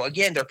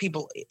are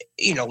people,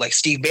 like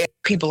Steve Bannon,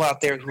 people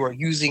out there who are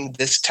using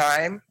this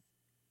time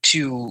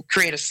to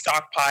create a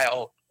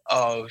stockpile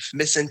of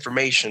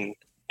misinformation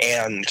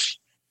and,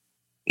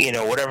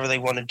 whatever they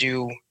want to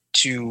do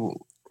to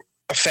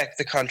affect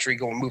the country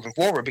moving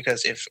forward.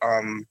 Because if,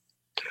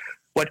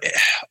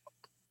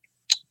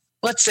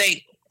 let's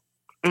say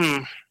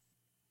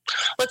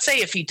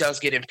if he does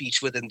get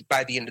impeached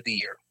by the end of the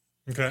year.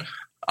 Okay.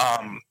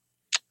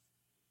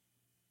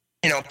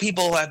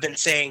 People have been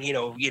saying,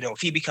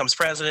 if he becomes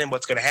president,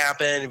 what's going to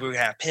happen? We're going to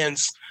have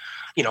Pence,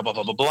 blah,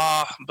 blah, blah,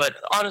 blah. But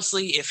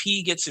honestly, if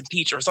he gets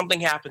impeached or something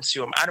happens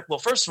to him,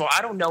 first of all,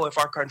 I don't know if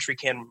our country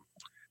can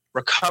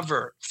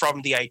recover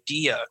from the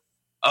idea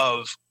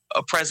of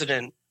a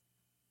president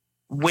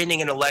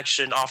winning an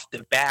election off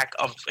the back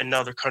of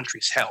another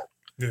country's help.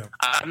 Yeah.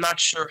 I'm not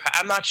sure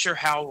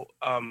how,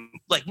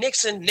 like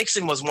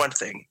Nixon was one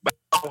thing, but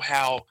I don't know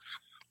how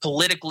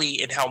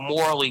politically and how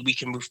morally we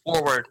can move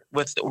forward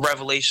with the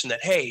revelation that,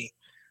 hey,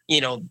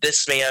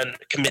 this man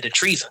committed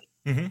treason.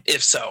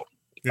 If so.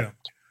 Yeah.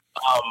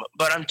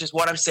 But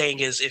what I'm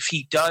saying is if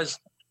he does,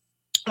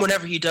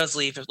 whenever he does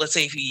leave, let's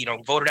say if he,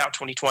 voted out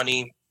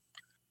 2020,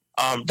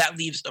 that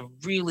leaves a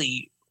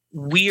really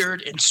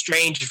weird and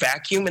strange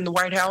vacuum in the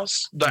White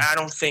House. But I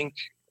don't think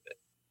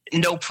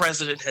no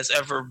president has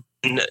ever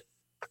been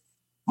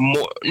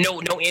no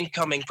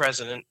incoming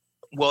president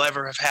will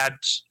ever have had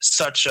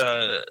such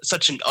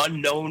an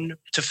unknown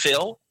to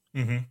fill.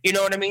 You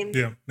know what I mean?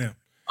 Yeah.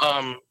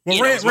 Well,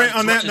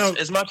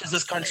 as much as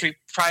this country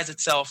prides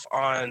itself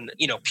on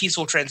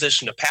peaceful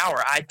transition to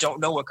power, I don't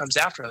know what comes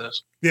after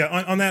this.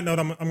 Yeah. On that note,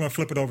 I'm going to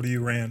flip it over to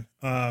you, Rand.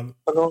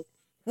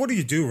 What do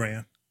you do,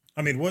 Rand?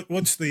 I mean,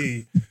 what's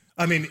the?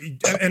 I mean,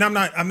 and I'm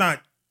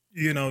not.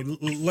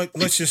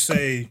 Let's just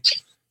say,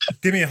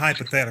 give me a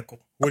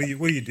hypothetical. What do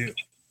you do?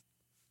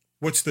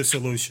 What's the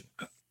solution?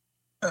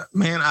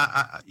 Man,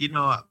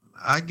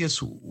 I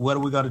guess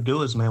what we got to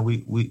do is, man,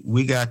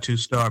 we got to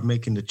start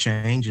making the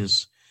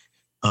changes.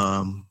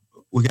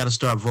 We got to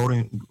start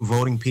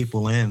voting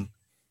people in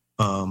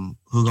who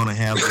are going to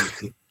have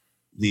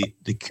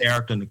the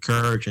character and the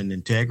courage and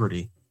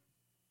integrity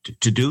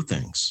to do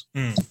things.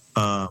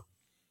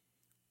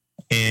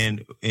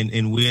 and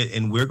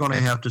we're going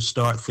to have to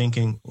start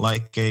thinking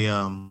like a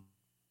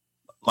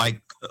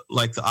like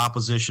the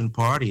opposition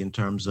party in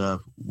terms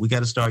of we got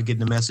to start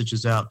getting the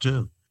messages out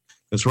too.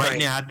 Because right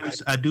now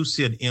I do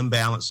see an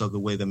imbalance of the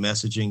way the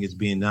messaging is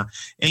being done,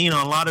 and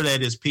a lot of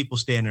that is people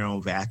stay in their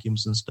own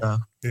vacuums and stuff.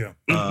 Yeah.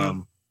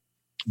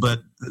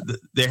 But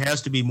there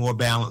has to be more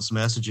balanced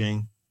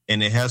messaging,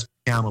 and there has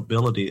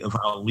accountability of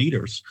our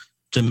leaders.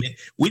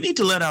 We need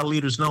to let our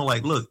leaders know,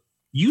 like, look,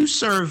 you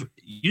serve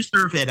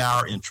at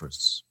our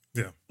interests.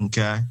 Yeah.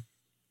 Okay.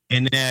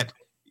 And that,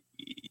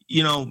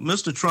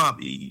 Mr. Trump,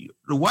 the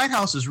White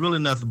House is really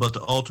nothing but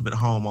the ultimate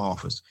home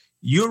office.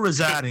 You're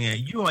residing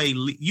at. You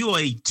are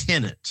a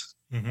tenant.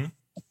 Mm-hmm.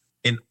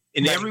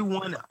 And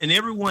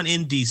everyone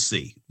in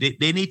DC,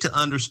 they need to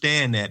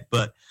understand that.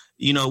 But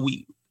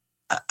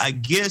I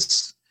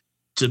guess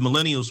to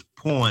Millennial's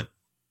point,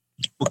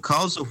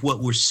 because of what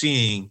we're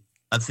seeing,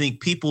 I think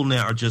people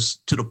now are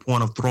just to the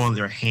point of throwing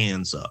their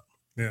hands up.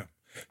 Yeah.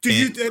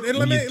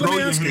 Let me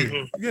ask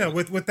you. Yeah,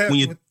 with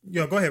that.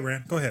 Go ahead,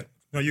 Rand. Go ahead.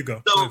 No, you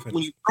go. So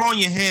when you're throwing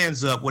your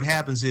hands up, what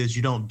happens is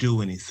you don't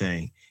do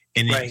anything,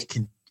 and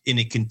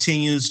it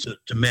continues to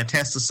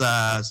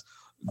metastasize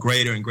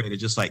greater and greater,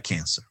 just like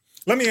cancer.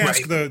 Let me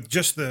ask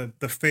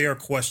the fair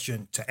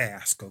question to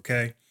ask.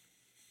 Okay.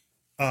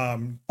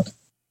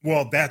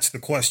 Well, that's the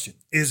question.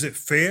 Is it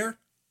fair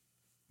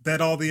that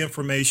all the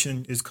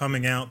information is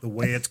coming out the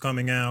way it's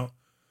coming out,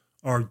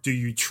 or do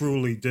you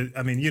truly?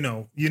 I mean,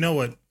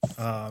 what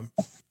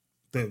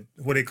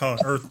what they call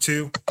it, Earth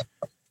 2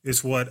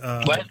 is what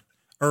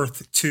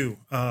Earth 2.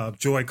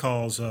 Joy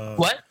calls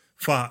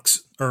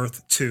Fox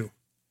Earth 2,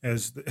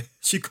 as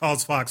she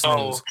calls Fox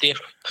News.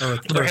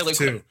 Earth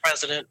 2.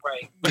 President,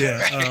 right?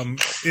 Yeah.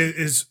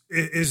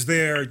 Is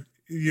there?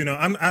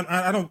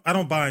 I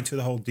don't buy into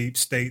the whole deep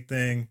state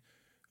thing.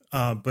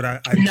 But I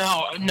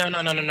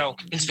no.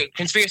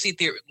 Conspiracy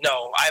theory.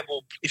 No, I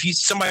will. If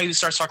somebody who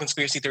starts talking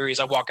conspiracy theories,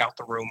 I walk out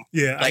the room.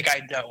 Yeah, I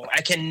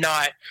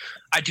cannot.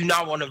 I do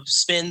not want to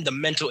spend the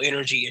mental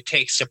energy it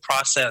takes to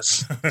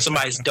process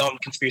somebody's dumb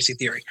conspiracy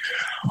theory.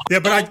 Yeah,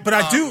 but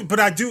I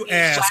do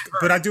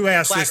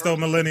ask this though,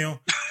 Millennial.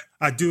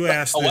 I do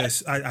ask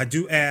this. I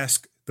do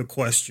ask the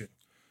question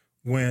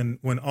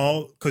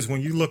because when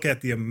you look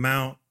at the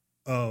amount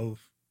of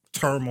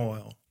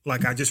turmoil,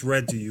 like I just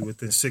read to you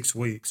within 6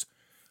 weeks.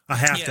 I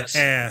have to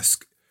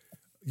ask,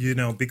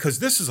 because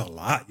this is a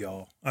lot,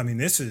 y'all. I mean,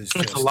 this is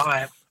just, a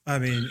lot. I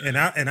mean, and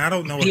I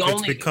don't know if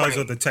it's because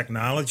of the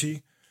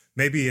technology.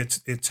 Maybe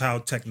it's how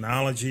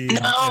technology.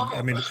 No.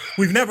 I mean,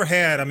 we've never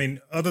had. I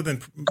mean, other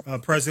than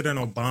President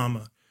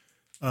Obama,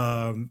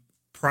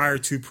 prior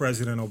to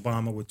President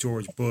Obama with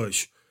George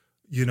Bush,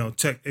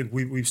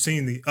 we've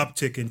seen the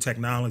uptick in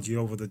technology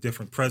over the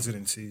different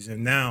presidencies,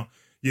 and now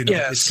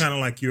it's kind of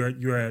like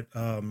you're at.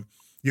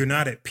 You're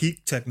not at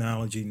peak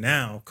technology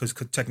now because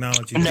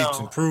technology keeps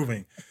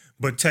improving,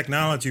 but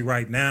technology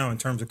right now in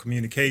terms of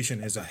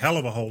communication is a hell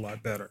of a whole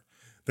lot better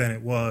than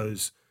it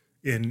was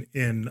in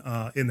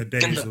the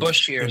days in the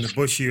Bush years. In the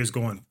Bush years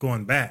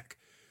going back.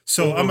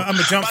 So I'm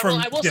gonna jump from.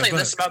 I will say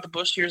this about the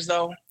Bush years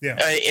though. Yeah.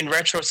 In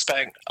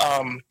retrospect,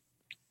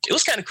 it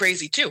was kind of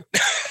crazy too.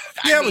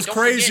 It was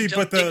crazy,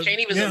 but Dick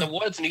Cheney was in the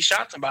woods and he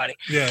shot somebody.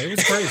 Yeah, it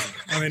was crazy.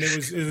 I mean,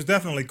 it was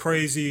definitely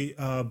crazy.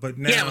 But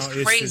now it was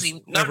crazy.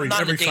 It's not every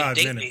 5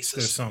 minutes basis.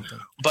 there's something.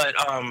 But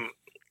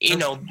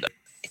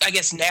I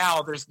guess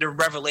now there are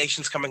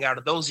revelations coming out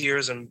of those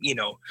years, and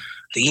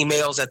the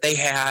emails that they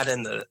had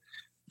and the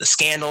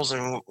scandals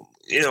and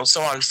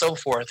so on and so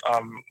forth.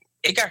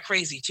 It got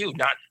crazy too.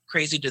 Not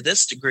crazy to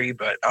this degree,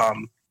 but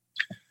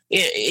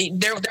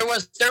there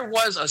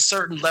was a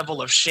certain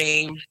level of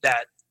shame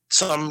that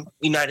some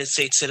United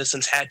States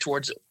citizens had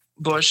towards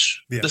Bush,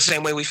 the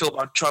same way we feel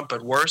about Trump,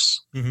 but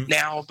worse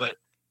now. But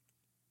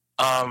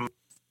go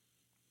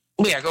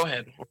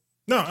ahead.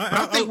 No,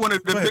 I think one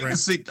of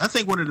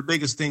the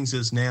biggest things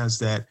is now is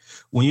that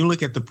when you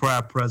look at the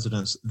prior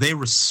presidents, they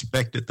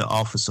respected the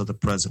office of the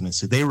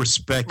presidency. They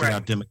respected our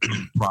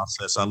democratic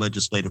process, our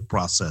legislative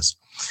process.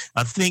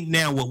 I think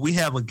now what we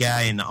have a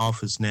guy in the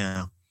office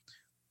now,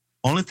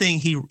 only thing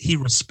he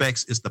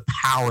respects is the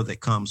power that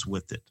comes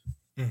with it.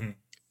 Mm-hmm.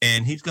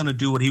 And he's going to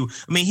do what he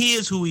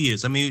is who he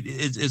is. I mean,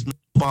 as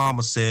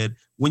Obama said,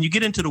 when you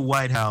get into the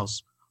White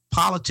House,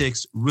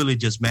 politics really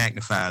just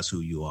magnifies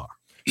who you are.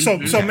 So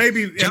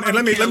maybe, and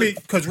let me,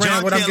 because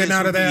Rand, what I'm getting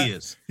out of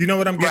that,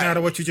 what I'm getting out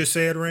of what you just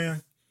said,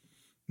 Rand?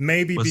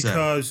 Maybe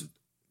because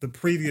the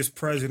previous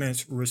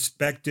presidents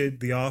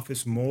respected the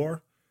office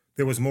more,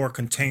 there was more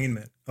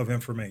containment of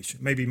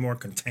information, maybe more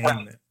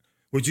containment.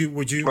 Would you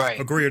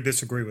agree or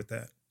disagree with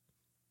that?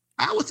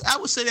 I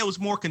would say there was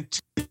more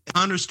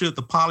understood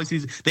the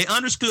policies. They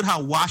understood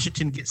how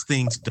Washington gets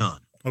things done.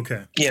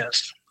 Okay.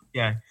 Yes.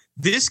 Yeah.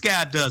 This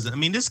guy doesn't. I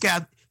mean, this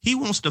guy, he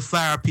wants to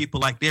fire people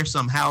like they're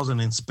some housing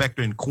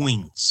inspector in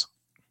Queens.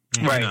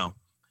 Right.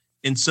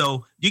 And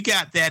so you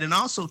got that. And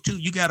also, too,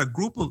 you got a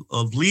group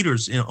of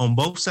leaders on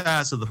both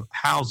sides of the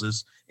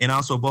houses and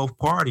also both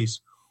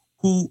parties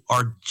who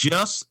are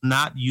just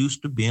not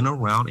used to being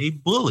around a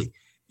bully.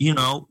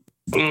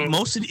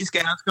 Most of these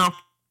guys come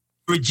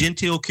very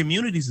genteel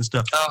communities and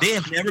stuff. They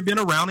have never been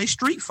around a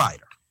street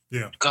fighter.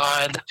 Yeah.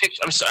 God, the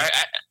picture. I'm sorry.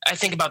 I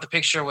think about the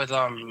picture with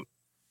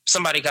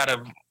somebody got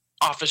a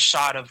office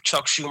shot of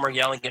Chuck Schumer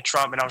yelling at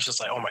Trump, and I was just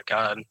like, oh my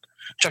God,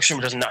 Chuck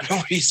Schumer does not know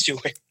what he's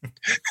doing.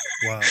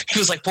 Wow. He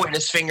was like pointing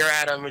his finger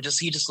at him, and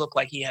he just looked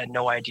like he had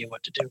no idea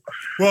what to do.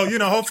 Well,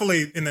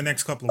 hopefully in the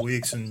next couple of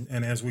weeks, and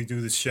as we do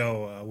this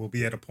show, we'll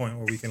be at a point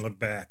where we can look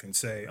back and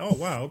say, oh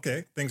wow,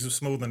 okay, things have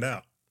smoothened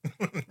out.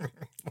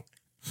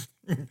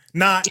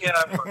 Not.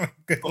 Yeah.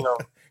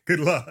 Good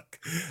luck.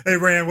 Hey,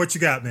 Rand, what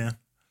you got, man?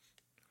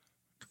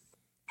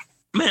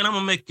 Man, I'm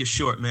gonna make it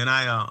short, man.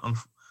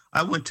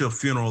 I went to a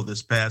funeral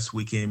this past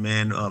weekend,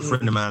 man. A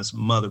friend of mine's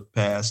mother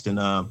passed, and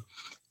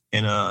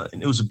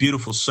it was a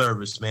beautiful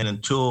service, man.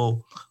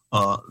 Until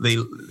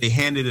they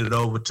handed it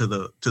over to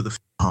the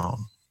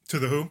home. To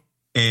the who?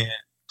 And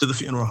to the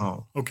funeral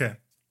home. Okay.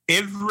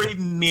 Every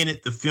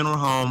minute the funeral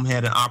home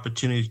had an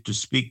opportunity to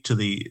speak to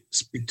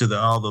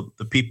all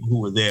the people who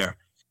were there,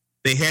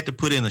 they had to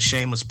put in a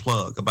shameless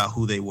plug about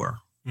who they were.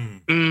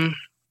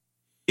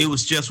 It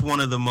was just one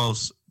of the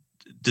most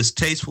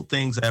distasteful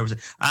things I ever said.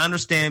 I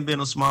understand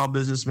being a small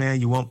businessman,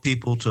 you want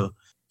people to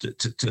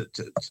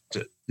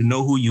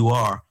know who you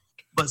are,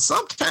 but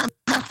sometimes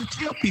you have to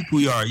tell people who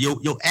you are.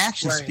 Your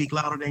actions speak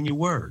louder than your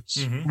words.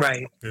 Mm-hmm.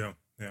 Right. Yeah.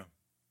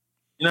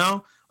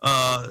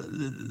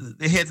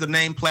 They had the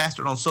name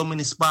plastered on so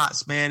many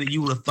spots, man, that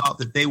you would have thought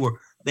that they were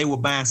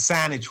buying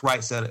signage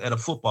rights at a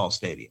football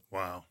stadium.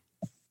 Wow.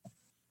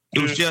 It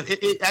was just,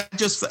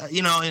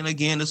 and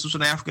again, this was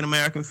an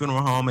African-American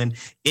funeral home, and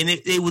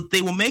they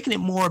were making it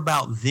more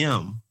about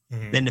them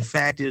than the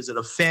fact is that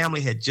a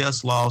family had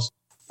just lost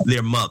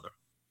their mother.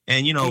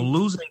 And,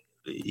 losing,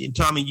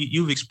 Tommy,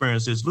 you've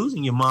experienced this,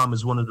 losing your mom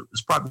is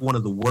probably one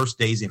of the worst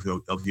days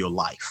of your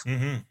life.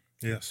 Mm-hmm.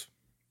 Yes.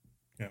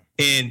 Yeah.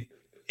 And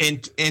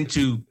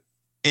to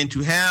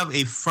have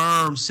a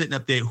firm sitting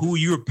up there who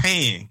you're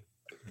paying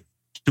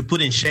to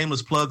put in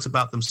shameless plugs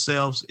about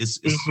themselves, it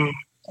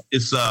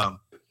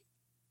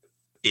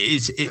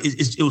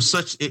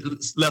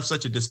left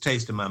such a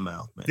distaste in my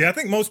mouth, man. Yeah, I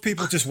think most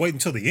people just wait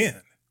until the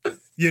end,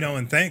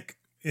 and thank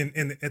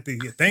at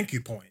the thank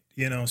you point,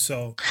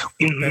 So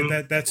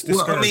that's discouraging.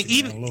 Well, I mean,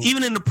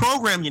 even in the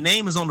program, your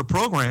name is on the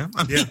program.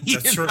 I mean,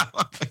 that's true.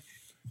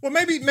 Well,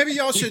 maybe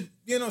y'all should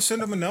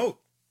send them a note.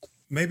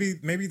 Maybe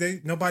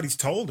nobody's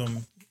told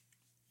them,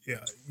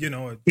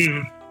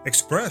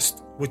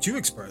 expressed what you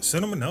expressed.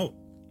 Send them a note.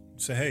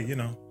 Say, hey,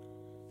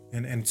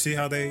 and see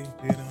how they,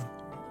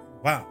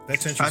 Wow,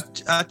 that's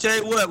interesting. I tell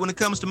you what, when it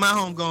comes to my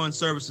homegoing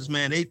services,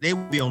 man, they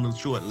will be on the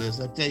short list.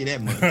 I tell you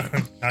that much.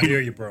 I hear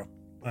you, bro.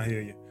 I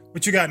hear you.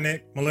 What you got,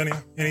 Nick? Millennial?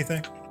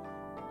 Anything?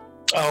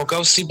 Oh,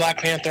 go see Black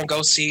Panther.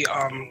 Go see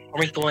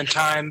Wrinkle in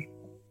Time.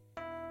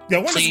 Yeah,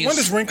 when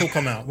does Wrinkle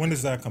come out? When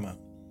does that come out?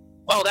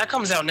 Oh, that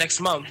comes out next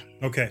month.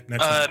 Okay,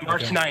 next month.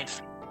 March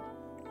 9th.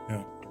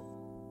 Yeah.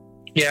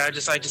 Yeah,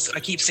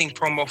 I keep seeing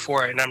promo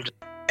for it, and I'm just,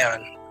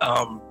 man,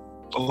 a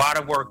lot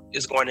of work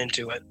is going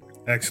into it.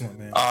 Excellent,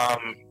 man.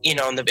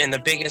 And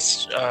the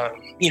biggest, I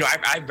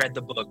read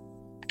the book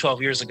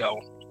 12 years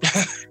ago.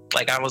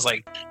 Like I was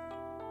like,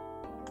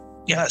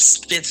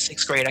 fifth,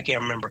 sixth grade, I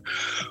can't remember.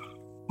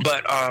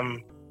 But I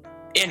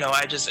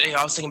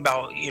was thinking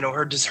about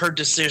her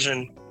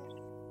decision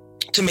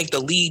to make the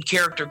lead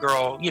character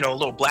girl, a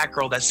little black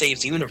girl that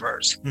saves the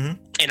universe.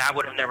 Mm-hmm. And I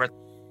would have never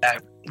thought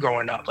that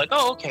growing up. Like,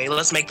 oh, okay,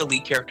 let's make the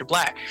lead character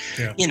black.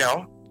 Yeah.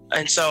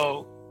 And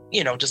so.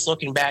 Just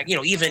looking back,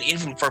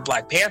 even for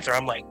Black Panther,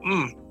 I'm like,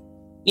 I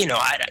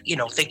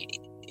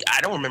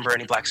don't remember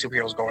any black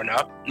superheroes growing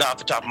up, not off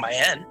the top of my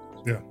head.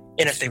 Yeah.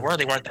 And if they were,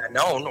 they weren't that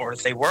known, or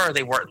if they were,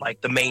 they weren't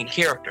like the main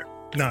character.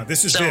 No,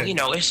 this is big.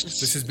 It's just,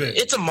 this is big.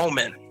 It's a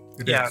moment.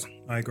 It is.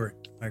 I agree.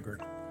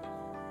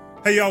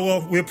 Hey, y'all.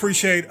 Well, we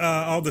appreciate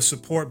all the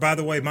support. By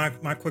the way,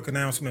 my quick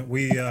announcement: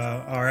 we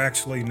are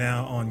actually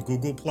now on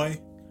Google Play.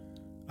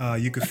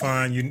 You can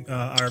find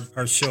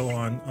our show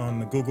on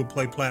the Google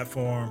Play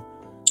platform.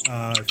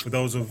 For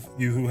those of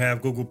you who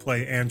have Google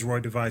Play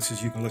Android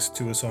devices, you can listen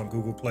to us on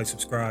Google Play.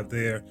 Subscribe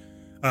there.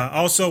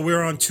 Also,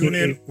 we're on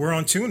TuneIn. We're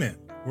on TuneIn.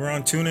 We're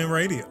on TuneIn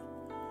Radio.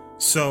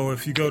 So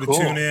if you go to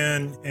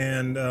TuneIn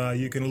and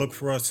you can look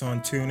for us on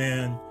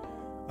TuneIn,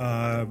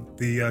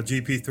 the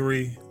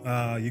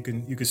GP3, you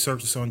can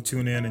search us on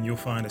TuneIn and you'll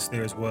find us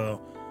there as well.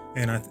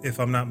 And if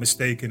I'm not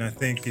mistaken, I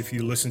think if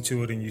you listen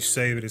to it and you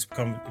save it, if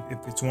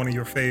it's one of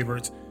your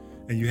favorites.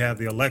 And you have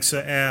the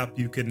Alexa app,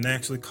 you can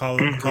actually call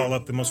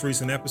up the most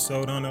recent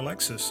episode on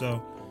Alexa.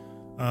 So,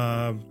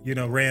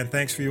 Rand,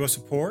 thanks for your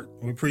support.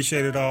 We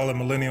appreciate it all. And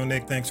Millennial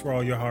Nick, thanks for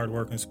all your hard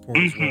work and support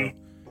as well.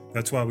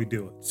 That's why we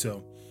do it.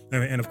 So,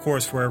 and of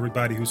course, for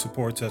everybody who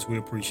supports us, we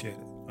appreciate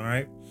it. All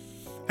right.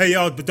 Hey,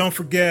 y'all, but don't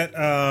forget,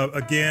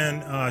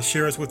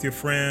 share us with your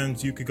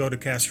friends. You could go to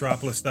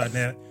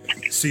castropolis.net,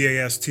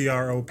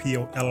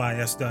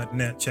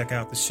 castropolis.net. Check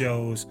out the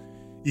shows.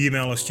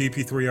 Email us,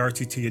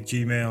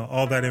 gp3rtt@gmail.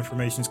 All that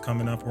information's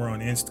coming up. We're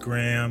on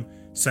Instagram,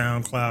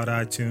 SoundCloud,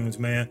 iTunes,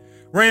 man.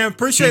 Rand,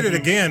 appreciate it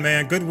again,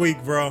 man. Good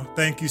week, bro.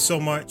 Thank you so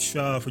much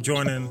for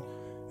joining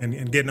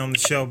and getting on the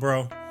show,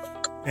 bro.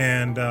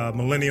 And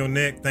Millennial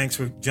Nick, thanks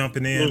for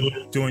jumping in,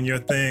 doing your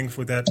thing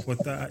for that. With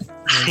that,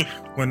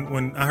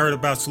 when I heard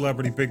about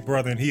Celebrity Big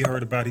Brother, and he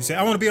heard about it, he said,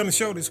 "I want to be on the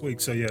show this week."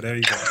 So yeah, there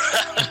you go.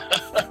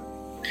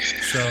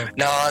 So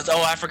no,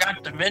 I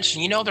forgot to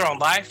mention, they're on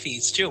live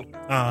feeds too.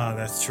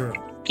 That's true.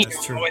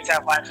 That's true. Always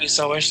have live feeds,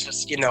 so it's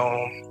just I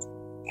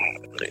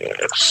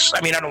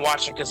don't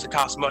watch it because it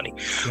costs money,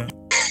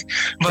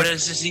 but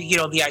it's just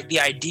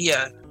the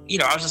idea.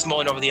 I was just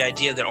mulling over the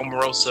idea that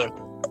Omarosa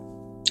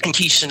and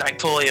Keisha Knight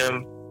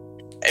Pulliam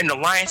in an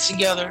alliance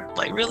together.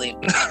 Like, really?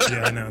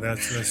 Yeah, I know.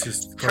 That's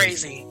just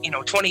crazy.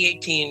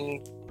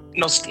 2018,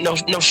 no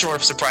short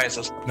of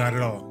surprises. Not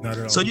at all. Not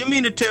at all. So you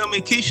mean to tell me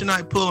Keisha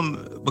Knight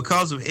Pulliam,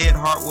 because of Ed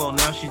Hartwell,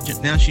 now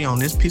she on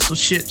this piece of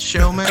shit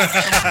show, man?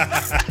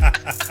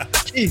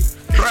 Jesus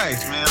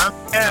Christ, man.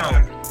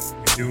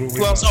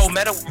 Well, so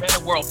Meta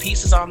World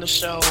Peace is on the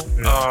show.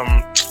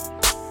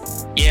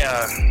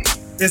 Yeah.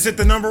 Is it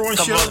the number one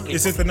show?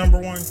 Is it the number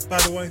one, by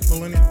the way,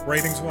 Millennial,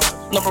 ratings wise?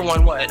 Number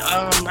one what?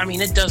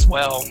 It does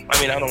well.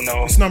 I don't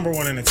know. It's number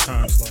one in its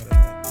time slot,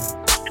 I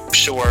think.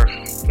 Sure.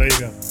 There you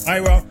go. All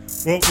right, well,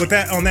 with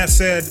that, on that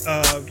said,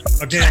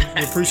 again,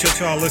 we appreciate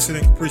y'all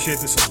listening. Appreciate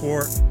the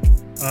support.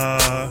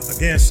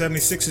 Again,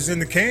 76 is in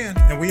the can,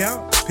 and we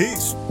out.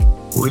 Peace.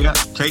 We out.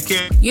 Take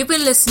care. You've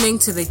been listening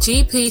to the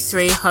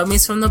GP3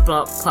 Homies from the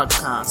Block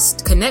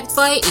podcast. Connect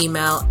via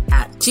email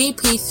at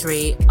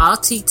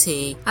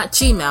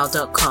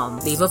gp3rtt@gmail.com.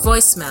 Leave a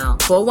voicemail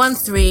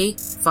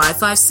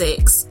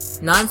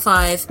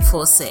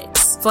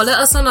 413-556-9546. Follow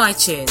us on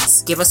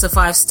iTunes. Give us a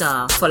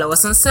 5-star. Follow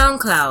us on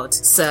SoundCloud.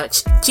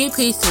 Search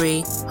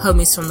GP3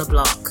 Homies from the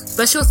Block.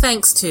 Special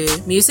thanks to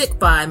music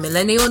by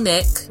Millennial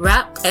Nick,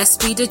 rap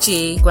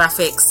SB2G,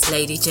 graphics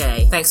Lady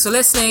J. Thanks for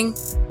listening.